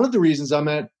is one of the reasons I'm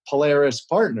at Polaris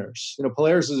Partners.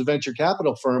 Polaris is a venture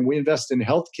capital firm. We invest in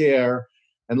healthcare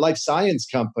and life science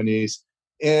companies.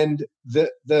 And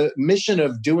the mission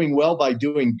of doing well by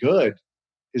doing good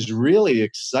is really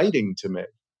exciting to me,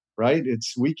 right?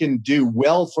 It's we can do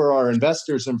well for our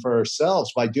investors and for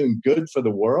ourselves by doing good for the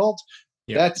world.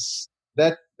 Yeah.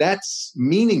 That's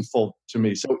meaningful to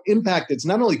me. So impact, it's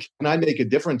not only can I make a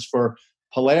difference for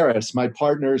Polaris, my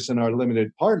partners and our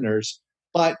limited partners,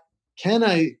 but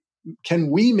can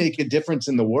we make a difference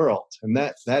in the world? And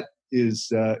that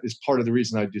is part of the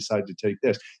reason I decided to take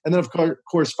this. And then of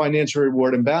course financial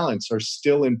reward and balance are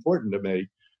still important to me,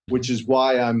 which is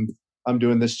why I'm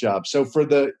doing this job. So for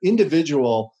the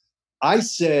individual, I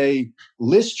say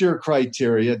list your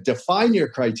criteria, define your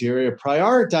criteria,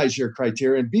 prioritize your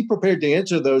criteria, and be prepared to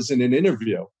answer those in an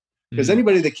interview. Because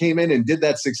anybody that came in and did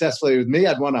that successfully with me,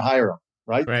 I'd want to hire them,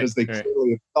 right? Because they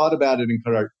clearly thought about it and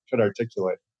could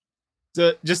articulate.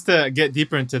 So just to get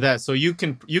deeper into that, so you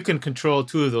can control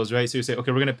two of those, right? So you say,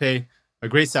 okay, we're going to pay a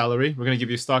great salary. We're going to give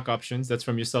you stock options. That's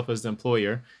from yourself as the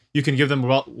employer. You can give them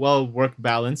well work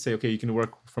balance. Say, okay, you can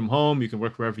work from home. You can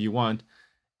work wherever you want.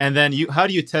 And then how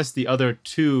do you test the other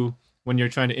two when you're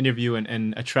trying to interview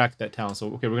and attract that talent?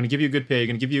 So, okay, we're going to give you good pay. We're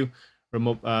going to give you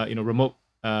remote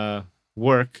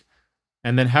work.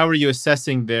 And then how are you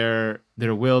assessing their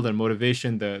will, their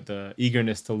motivation, the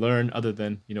eagerness to learn other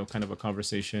than, kind of a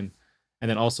conversation? And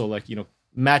then also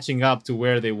matching up to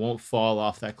where they won't fall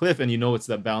off that cliff. And it's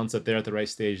that balance that they're at the right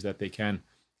stage that they can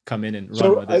come in and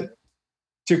run with it.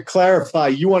 To clarify,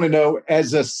 you want to know,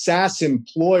 as a SaaS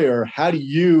employer, how do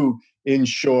you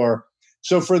ensure?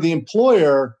 So for the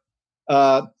employer,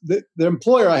 the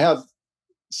employer, I have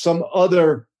some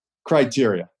other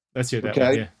criteria. Let's hear that.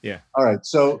 Okay. One. Yeah. All right.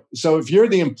 So if you're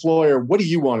the employer, what do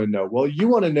you want to know? Well, you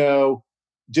want to know,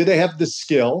 do they have the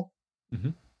skill? Mm-hmm.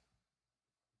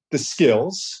 The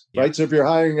skills, right? So if you're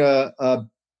hiring a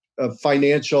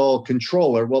financial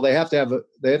controller, well, they have to have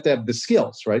the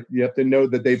skills, right? You have to know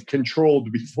that they've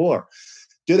controlled before.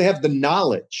 Do they have the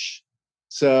knowledge?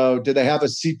 So do they have a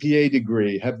CPA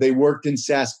degree? Have they worked in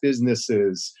SaaS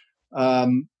businesses?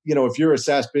 If you're a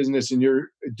SaaS business do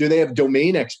they have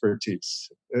domain expertise?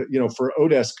 For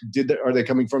Odesk, are they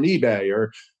coming from eBay,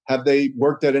 or have they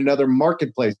worked at another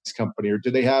marketplace company, or do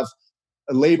they have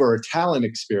a labor or talent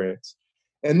experience?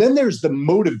 And then there's the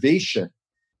motivation,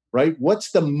 right? What's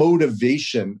the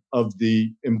motivation of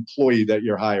the employee that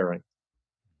you're hiring?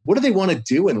 What do they want to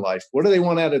do in life? What do they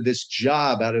want out of this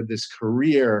job, out of this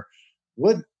career?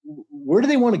 Where do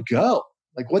they want to go?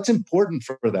 Like, what's important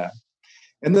for them?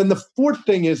 And then the fourth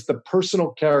thing is the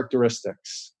personal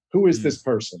characteristics. Who is this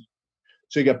person?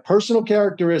 So you got personal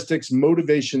characteristics,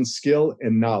 motivation, skill,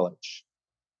 and knowledge.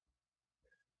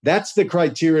 That's the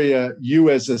criteria you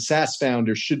as a SaaS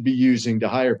founder should be using to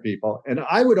hire people. And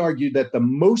I would argue that the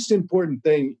most important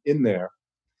thing in there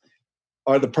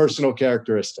are the personal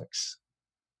characteristics,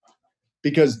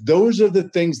 because those are the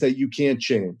things that you can't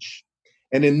change.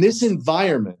 And in this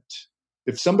environment,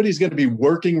 if somebody's going to be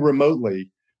working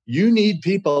remotely, you need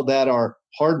people that are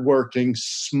hardworking,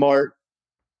 smart,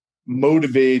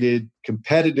 motivated,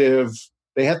 competitive.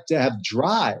 They have to have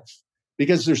drive.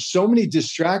 Because there's so many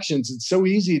distractions. It's so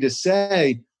easy to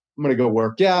say, I'm going to go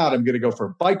work out. I'm going to go for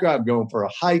a bike ride. I'm going for a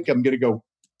hike. I'm going to go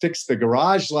fix the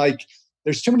garage. Like,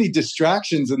 there's too many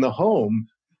distractions in the home.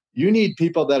 You need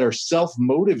people that are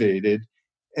self-motivated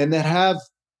and that have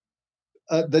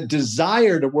the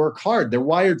desire to work hard. They're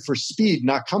wired for speed,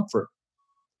 not comfort.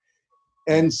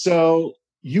 And so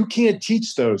you can't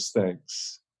teach those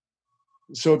things.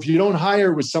 So if you don't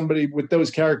hire with somebody with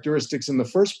those characteristics in the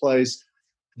first place,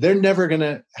 they're never going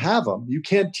to have them. You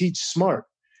can't teach smart.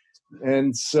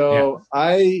 And so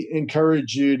I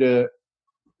encourage you to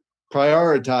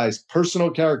prioritize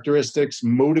personal characteristics,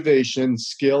 motivation,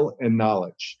 skill, and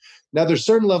knowledge. Now, there's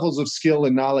certain levels of skill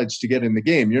and knowledge to get in the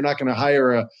game. You're not going to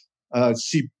hire a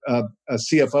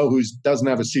CFO who doesn't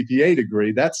have a CPA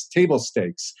degree. That's table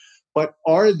stakes. But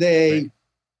are they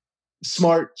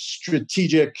smart,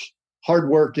 strategic,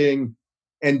 hardworking?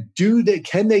 And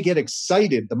can they get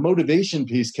excited? The motivation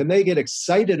piece, can they get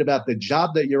excited about the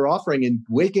job that you're offering and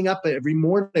waking up every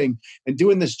morning and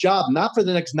doing this job, not for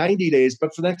the next 90 days,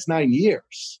 but for the next 9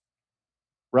 years,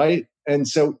 right? And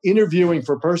so interviewing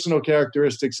for personal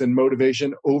characteristics and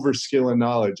motivation over skill and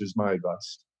knowledge is my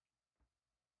advice.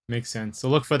 Makes sense. So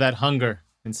look for that hunger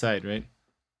inside, right?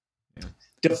 Yeah.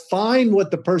 Define what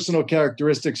the personal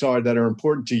characteristics are that are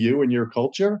important to you and your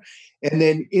culture, and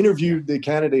then interview the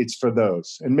candidates for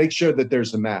those and make sure that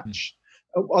there's a match.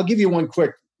 I'll give you one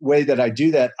quick way that I do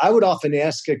that. I would often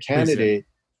ask a candidate,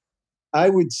 I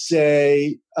would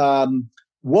say,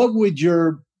 what would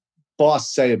your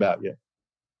boss say about you?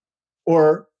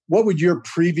 Or what would your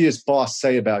previous boss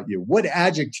say about you? What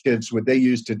adjectives would they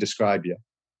use to describe you?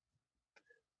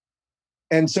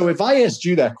 And so if I asked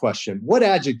you that question, what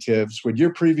adjectives would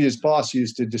your previous boss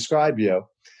use to describe you?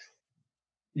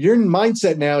 Your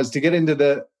mindset now is to get into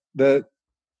the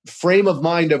frame of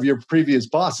mind of your previous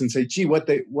boss and say, gee, what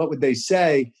would they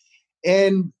say?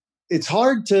 And it's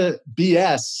hard to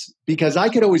BS because I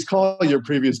could always call your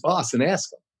previous boss and ask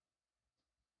them.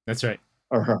 That's right.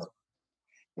 Or her.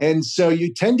 And so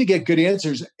you tend to get good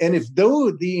answers. And if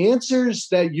though the answers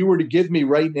that you were to give me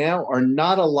right now are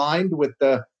not aligned with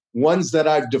the ones that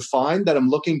I've defined that I'm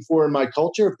looking for in my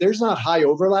culture, if there's not high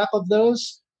overlap of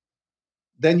those,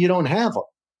 then you don't have them,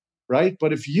 right?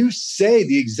 But if you say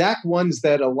the exact ones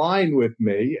that align with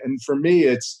me, and for me,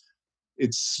 it's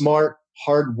smart,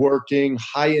 hardworking,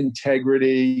 high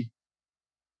integrity,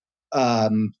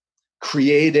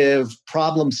 creative,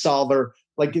 problem solver.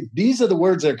 Like these are the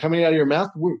words that are coming out of your mouth.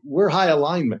 We're high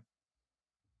alignment.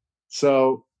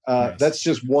 So nice. That's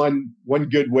just one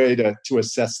good way to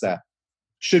assess that.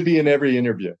 Should be in every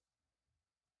interview.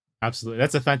 Absolutely.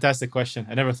 That's a fantastic question.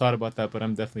 I never thought about that, but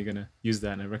I'm definitely going to use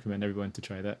that, and I recommend everyone to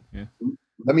try that. Yeah.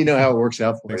 Let me know how it works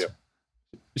out for you.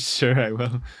 Sure, I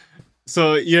will.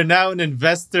 So you're now an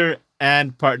investor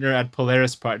and partner at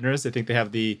Polaris Partners. I think they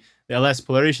have the LS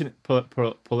Polaris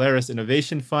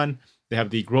Innovation Fund. They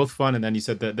have the Growth Fund, and then you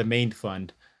said the main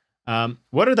fund.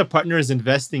 What are the partners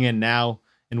investing in now,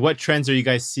 and what trends are you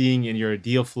guys seeing in your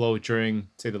deal flow during,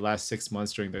 say, the last 6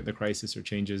 months during the crisis or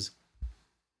changes?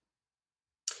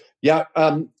 Yeah,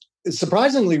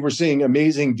 surprisingly, we're seeing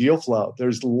amazing deal flow.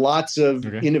 There's lots of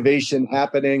innovation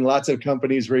happening, lots of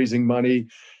companies raising money.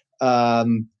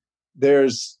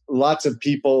 There's lots of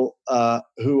people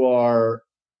who are,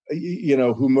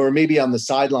 who are maybe on the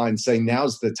sidelines saying,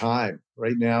 now's the time,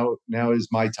 right? Now is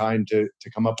my time to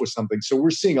come up with something. So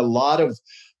we're seeing a lot of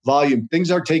volume.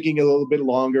 Things are taking a little bit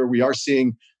longer. We are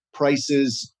seeing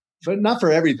prices, but not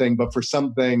for everything, but for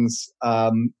some things,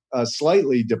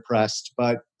 slightly depressed.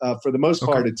 But for the most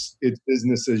part, it's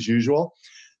business as usual.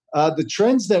 The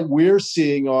trends that we're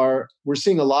seeing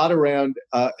a lot around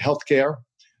healthcare.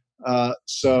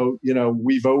 So,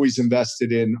 we've always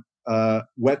invested in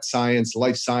wet science,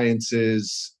 life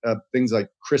sciences, things like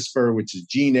CRISPR, which is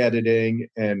gene editing,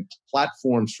 and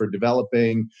platforms for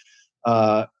developing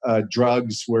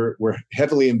drugs. We're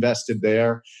heavily invested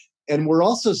there. And we're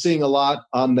also seeing a lot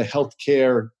on the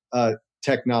healthcare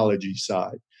technology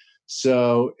side.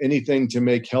 So anything to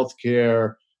make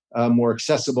healthcare more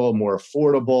accessible, more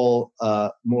affordable,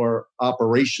 more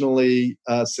operationally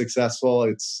successful.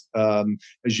 It's,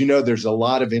 as you know, there's a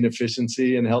lot of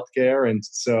inefficiency in healthcare. And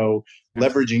so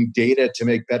leveraging data to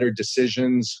make better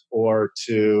decisions or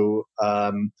to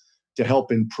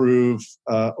help improve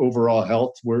overall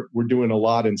health, we're doing a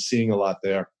lot and seeing a lot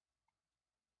there.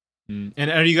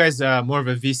 And are you guys more of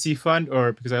a VC fund,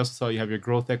 or because I also saw you have your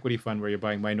growth equity fund where you're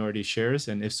buying minority shares?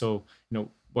 And if so,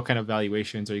 what kind of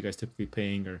valuations are you guys typically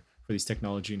paying or for these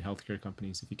technology and healthcare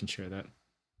companies, if you can share that?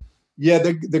 Yeah,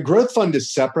 the growth fund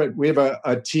is separate. We have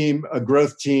a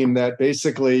growth team that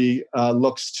basically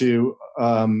looks to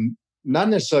not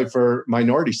necessarily for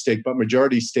minority stake, but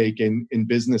majority stake in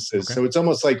businesses. Okay. So it's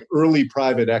almost like early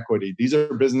private equity. These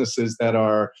are businesses that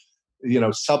are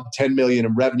sub 10 million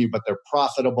in revenue, but they're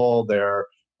profitable.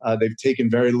 They've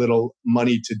taken very little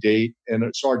money to date. And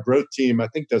so our growth team, I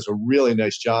think, does a really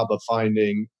nice job of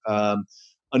finding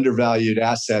undervalued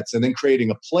assets and then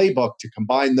creating a playbook to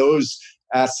combine those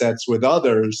assets with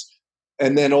others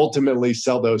and then ultimately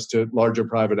sell those to larger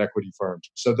private equity firms.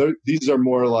 So these are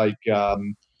more like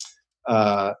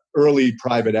early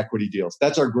private equity deals.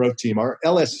 That's our growth team. Our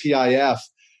LSPIF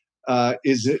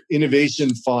is an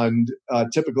innovation fund,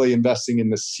 typically investing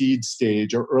in the seed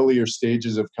stage or earlier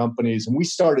stages of companies. And we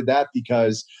started that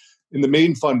because in the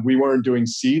main fund, we weren't doing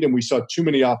seed, and we saw too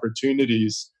many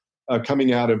opportunities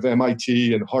coming out of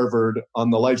MIT and Harvard on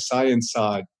the life science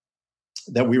side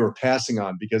that we were passing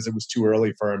on because it was too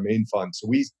early for our main fund. So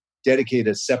we dedicated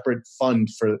a separate fund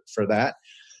for that.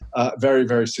 Very,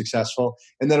 very successful.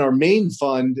 And then our main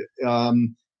fund,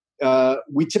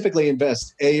 we typically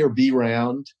invest A or B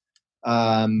round.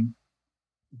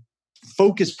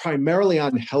 Focus primarily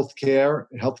on healthcare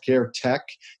tech,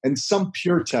 and some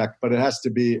pure tech, but it has to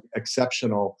be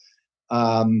exceptional.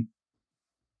 So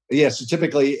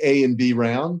typically A and B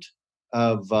round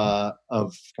of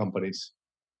companies.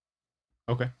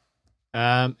 Okay.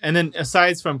 And then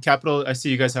aside from capital, I see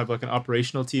you guys have like an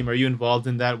operational team. Are you involved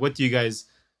in that? What do you guys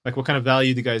like? What kind of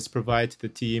value do you guys provide to the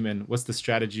team, and what's the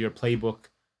strategy or playbook,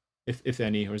 if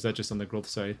any, or is that just on the growth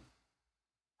side?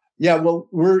 Yeah, well,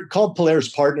 we're called Polaris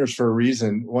Partners for a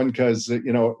reason. One, because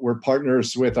we're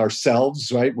partners with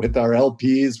ourselves, right? With our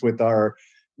LPs, with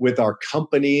our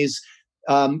companies.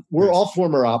 We're Nice. all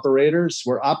former operators.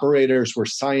 We're operators. We're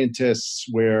scientists.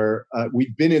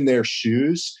 We've been in their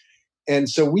shoes, and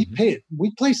so Mhm.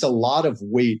 we place a lot of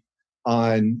weight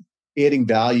on adding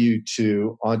value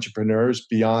to entrepreneurs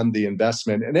beyond the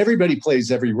investment. And everybody plays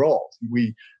every role.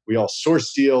 We all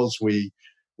source deals.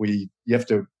 You have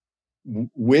to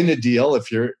win a deal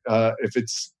if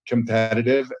it's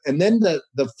competitive, and then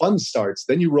the fun starts.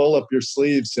 Then you roll up your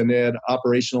sleeves and add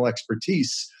operational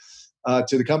expertise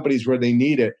to the companies where they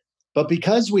need it. But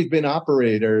because we've been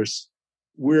operators,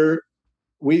 we're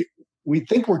we we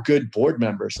think we're good board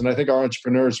members, and I think our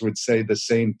entrepreneurs would say the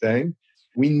same thing.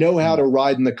 We know how Mm. to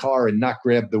ride in the car and not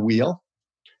grab the wheel.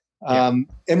 Yeah.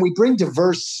 And we bring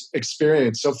diverse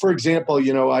experience. So, for example,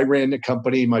 I ran a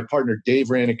company. My partner Dave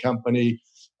ran a company.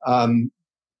 Um,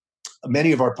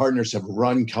 Many of our partners have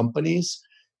run companies.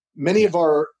 Many Yeah. of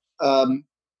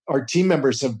our team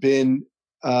members have been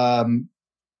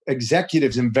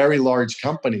executives in very large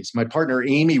companies. My partner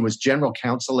Amy was general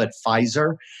counsel at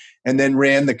Pfizer, and then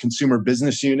ran the consumer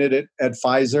business unit at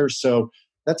Pfizer. So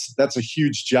that's a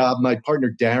huge job. My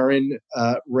partner Darren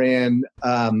ran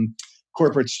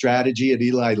corporate strategy at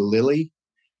Eli Lilly.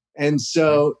 And Okay.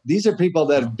 so these are people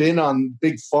that have Wow. been on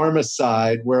big pharma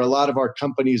side, where a lot of our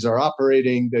companies are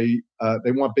operating. They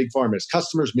want big pharma as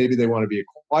customers. Maybe they want to be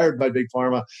acquired by big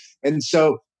pharma, and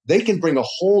so they can bring a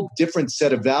whole different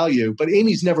set of value. But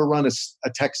Amy's never run a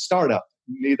tech startup.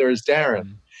 Neither has Darren.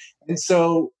 Mm. And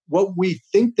so what we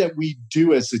think that we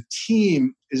do as a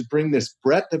team is bring this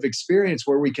breadth of experience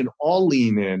where we can all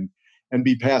lean in and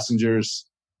be passengers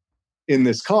in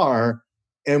this car,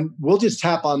 and we'll just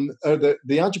tap on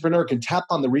the entrepreneur can tap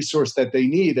on the resource that they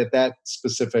need at that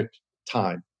specific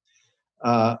time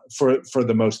for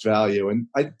the most value. And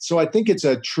I think it's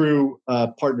a true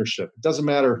partnership. It doesn't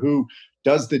matter who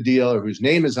does the deal or whose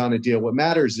name is on a deal. What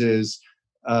matters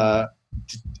uh,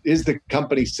 is the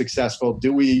company successful?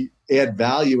 Do we add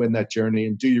value in that journey,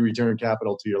 and do you return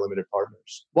capital to your limited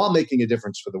partners while making a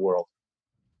difference for the world?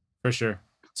 For sure.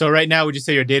 So right now, would you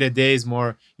say your day to day is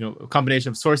more, a combination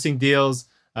of sourcing deals,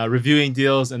 reviewing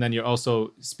deals, and then you're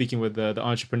also speaking with the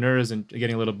entrepreneurs and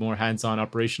getting a little more hands on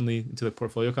operationally into the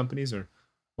portfolio companies, or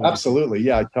what would you say? Absolutely.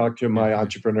 Yeah. I talk to Yeah. my Yeah.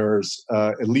 entrepreneurs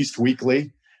at least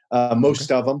weekly, Okay.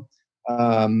 most of them,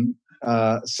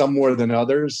 some more than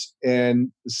others.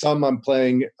 And some I'm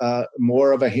playing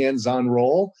more of a hands on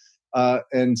role,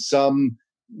 and some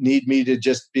need me to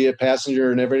just be a passenger,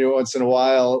 and every once in a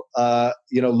while,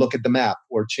 look at the map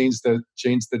or change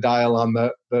the dial on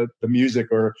the music,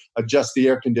 or adjust the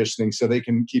air conditioning so they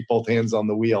can keep both hands on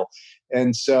the wheel.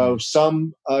 And so Mm.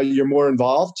 some you're more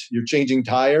involved, you're changing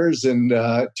tires and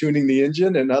tuning the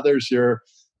engine, and others you're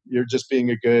just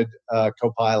being a good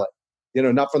co-pilot.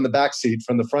 Not from the back seat,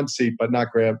 from the front seat, but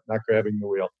not grabbing the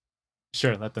wheel.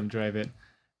 Sure, let them drive it.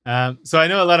 So I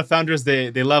know a lot of founders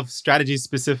they love strategy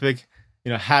specific,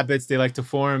 habits they like to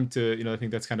form to, I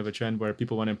think that's kind of a trend where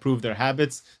people want to improve their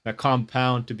habits that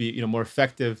compound to be, more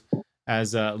effective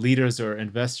as leaders or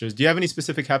investors. Do you have any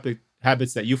specific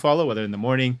habits that you follow, whether in the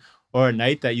morning or at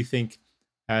night, that you think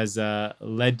has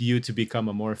led you to become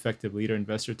a more effective leader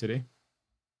investor today?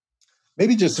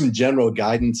 Maybe just some general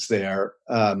guidance there.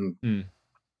 Mm.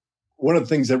 One of the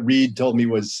things that Reed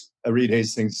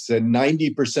Hastings said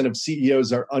 90% of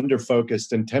CEOs are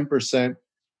underfocused, and 10%,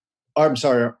 I'm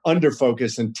sorry, are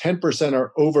underfocused, and 10%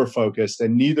 are overfocused,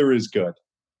 and neither is good.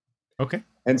 Okay.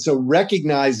 And so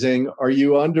recognizing, are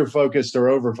you underfocused or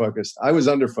overfocused? I was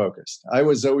underfocused. I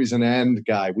was always an and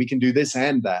guy. We can do this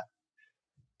and that.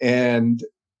 And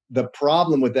the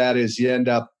problem with that is you end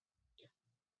up,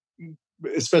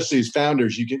 especially as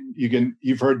founders,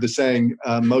 you've heard the saying,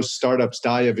 most startups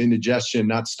die of indigestion,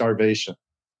 not starvation.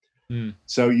 Mm.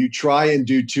 So you try and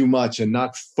do too much and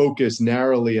not focus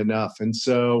narrowly enough. And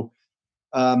so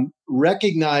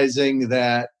recognizing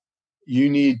that you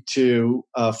need to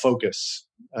focus,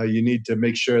 you need to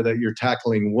make sure that you're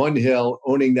tackling one hill,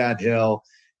 owning that hill,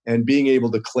 and being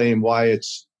able to claim why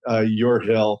it's your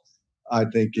hill, I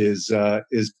think is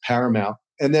paramount.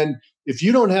 And then if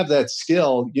you don't have that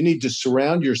skill, you need to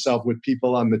surround yourself with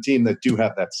people on the team that do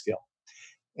have that skill.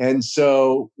 And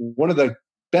so one of the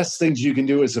best things you can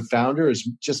do as a founder is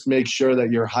just make sure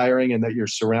that you're hiring and that you're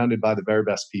surrounded by the very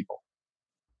best people.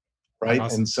 Right. And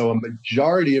Awesome. so a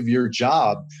majority of your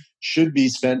job should be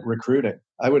spent recruiting.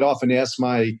 Um, I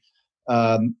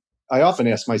often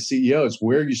ask my CEOs,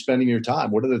 where are you spending your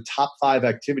time? What are the top 5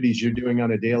 activities you're doing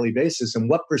on a daily basis? And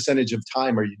what percentage of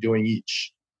time are you doing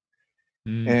each?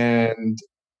 Mm. And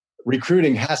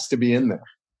recruiting has to be in there.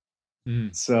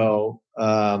 So,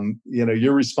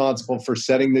 you're responsible for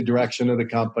setting the direction of the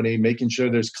company, making sure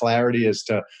there's clarity as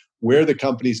to where the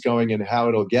company's going and how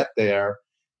it'll get there,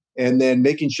 and then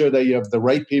making sure that you have the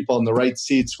right people in the right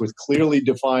seats with clearly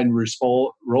defined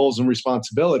roles and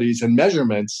responsibilities and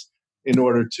measurements in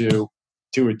order to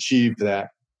achieve that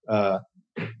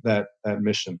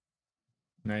mission.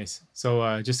 Nice.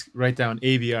 So just write down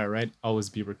ABR, right? Always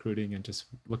be recruiting, and just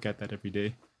look at that every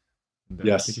day. And,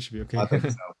 yes, I think you should be okay. I think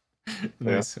so.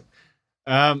 Nice.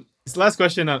 This last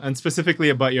question, and specifically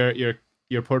about your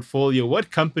portfolio. What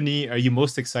company are you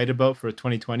most excited about for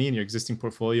 2020 in your existing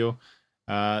portfolio?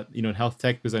 In health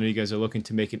tech, because I know you guys are looking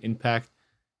to make an impact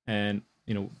and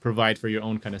provide for your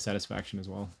own kind of satisfaction as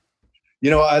well.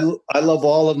 I love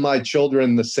all of my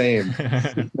children the same.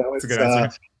 That's a good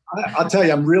answer. I'll tell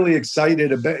you, I'm really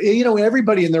excited about,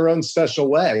 everybody in their own special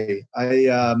way.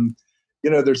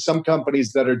 There's some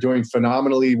companies that are doing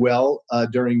phenomenally well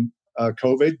during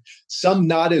COVID, some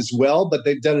not as well, but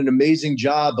they've done an amazing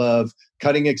job of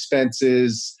cutting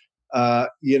expenses,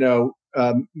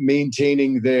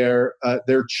 maintaining their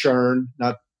churn,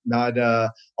 not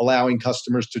allowing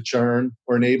customers to churn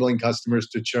or enabling customers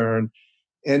to churn.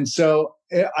 And so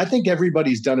I think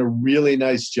everybody's done a really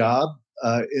nice job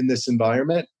in this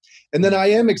environment. And then I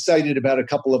am excited about a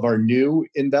couple of our new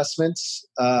investments,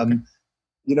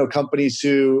 companies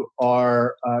who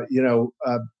are,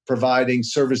 providing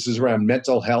services around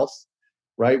mental health,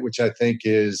 right? Which I think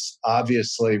is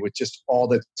obviously, with just all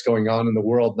that's going on in the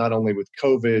world, not only with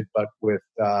COVID, but with,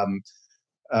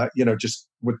 just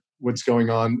with what's going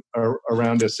on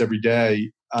around us every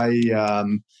day. I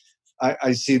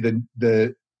see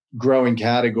the growing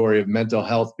category of mental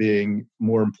health being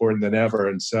more important than ever.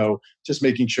 And so just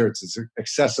making sure it's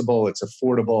accessible, it's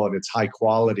affordable, and it's high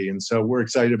quality. And so we're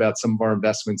excited about some of our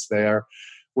investments there.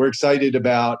 We're excited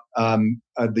about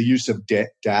the use of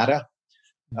data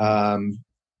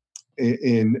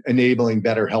in enabling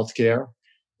better healthcare.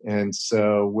 And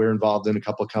so we're involved in a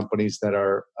couple of companies that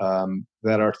are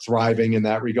thriving in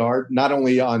that regard, not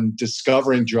only on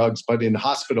discovering drugs, but in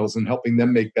hospitals and helping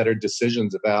them make better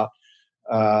decisions about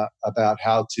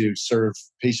how to serve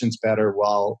patients better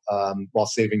while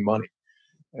saving money.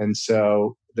 And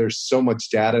so there's so much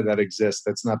data that exists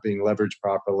that's not being leveraged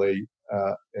properly.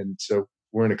 And so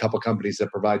we're in a couple of companies that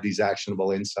provide these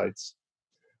actionable insights.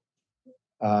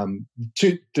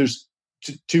 There's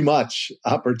too much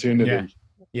opportunity.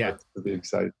 Yeah. To be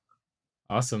excited.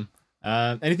 Awesome.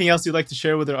 Anything else you'd like to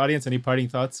share with our audience? Any parting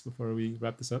thoughts before we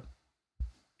wrap this up?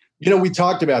 We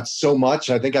talked about so much.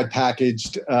 I think I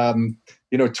packaged,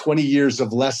 20 years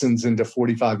of lessons into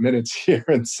 45 minutes here.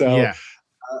 And so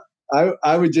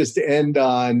I would just end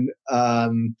on,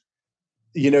 don't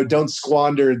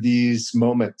squander these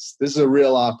moments. This is a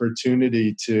real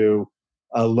opportunity to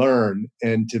learn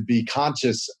and to be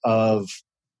conscious of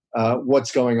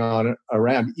what's going on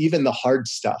around, even the hard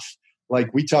stuff.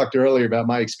 Like we talked earlier about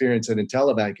my experience at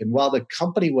IntelliBank. And while the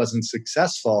company wasn't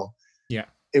successful,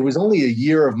 it was only a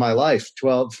year of my life,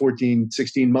 12, 14,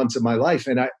 16 months of my life.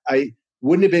 And I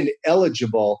wouldn't have been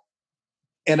eligible.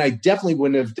 And I definitely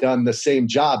wouldn't have done the same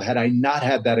job had I not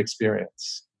had that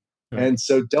experience. Right. And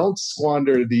so don't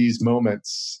squander these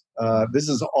moments. This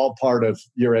is all part of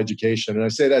your education. And I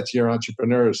say that to your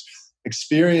entrepreneurs.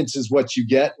 Experience is what you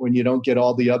get when you don't get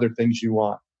all the other things you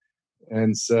want.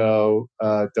 And so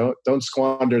don't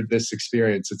squander this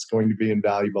experience. It's going to be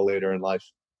invaluable later in life.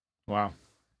 Wow.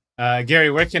 Gary,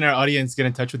 where can our audience get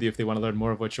in touch with you if they want to learn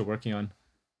more of what you're working on?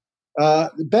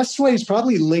 The best way is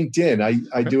probably LinkedIn.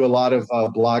 I do a lot of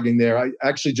blogging there. I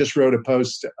actually just wrote a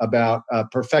post about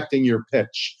perfecting your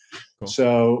pitch. Cool.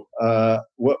 So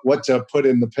what to put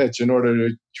in the pitch in order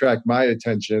to attract my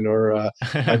attention, or I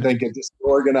think a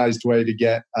disorganized way to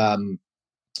get to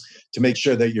make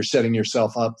sure that you're setting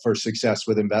yourself up for success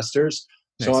with investors.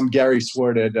 Nice. So I'm Gary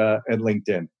Swart at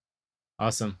LinkedIn.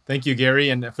 Awesome. Thank you, Gary.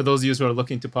 And for those of you who are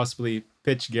looking to possibly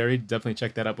pitch Gary, definitely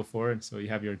check that out before. And so you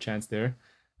have your chance there.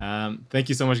 Thank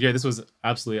you so much, Gary. This was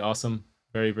absolutely awesome.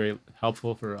 Very, very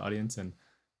helpful for our audience. And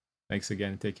thanks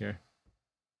again. Take care.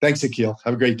 Thanks, Akil.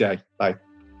 Have a great day. Bye.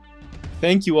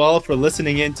 Thank you all for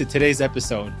listening in to today's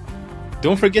episode.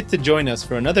 Don't forget to join us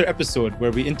for another episode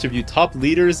where we interview top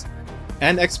leaders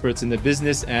and experts in the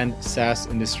business and SaaS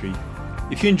industry.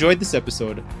 If you enjoyed this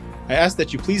episode, I ask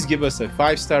that you please give us a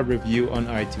 5-star review on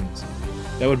iTunes.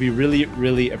 That would be really,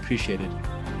 really appreciated.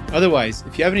 Otherwise,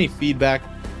 if you have any feedback,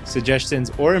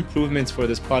 suggestions, or improvements for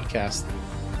this podcast,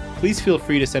 please feel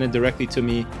free to send it directly to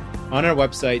me on our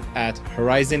website at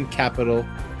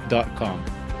horizoncapital.com.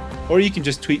 Or you can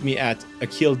just tweet me at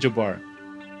Akil Jabbar.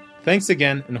 Thanks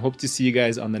again, and hope to see you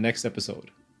guys on the next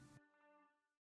episode.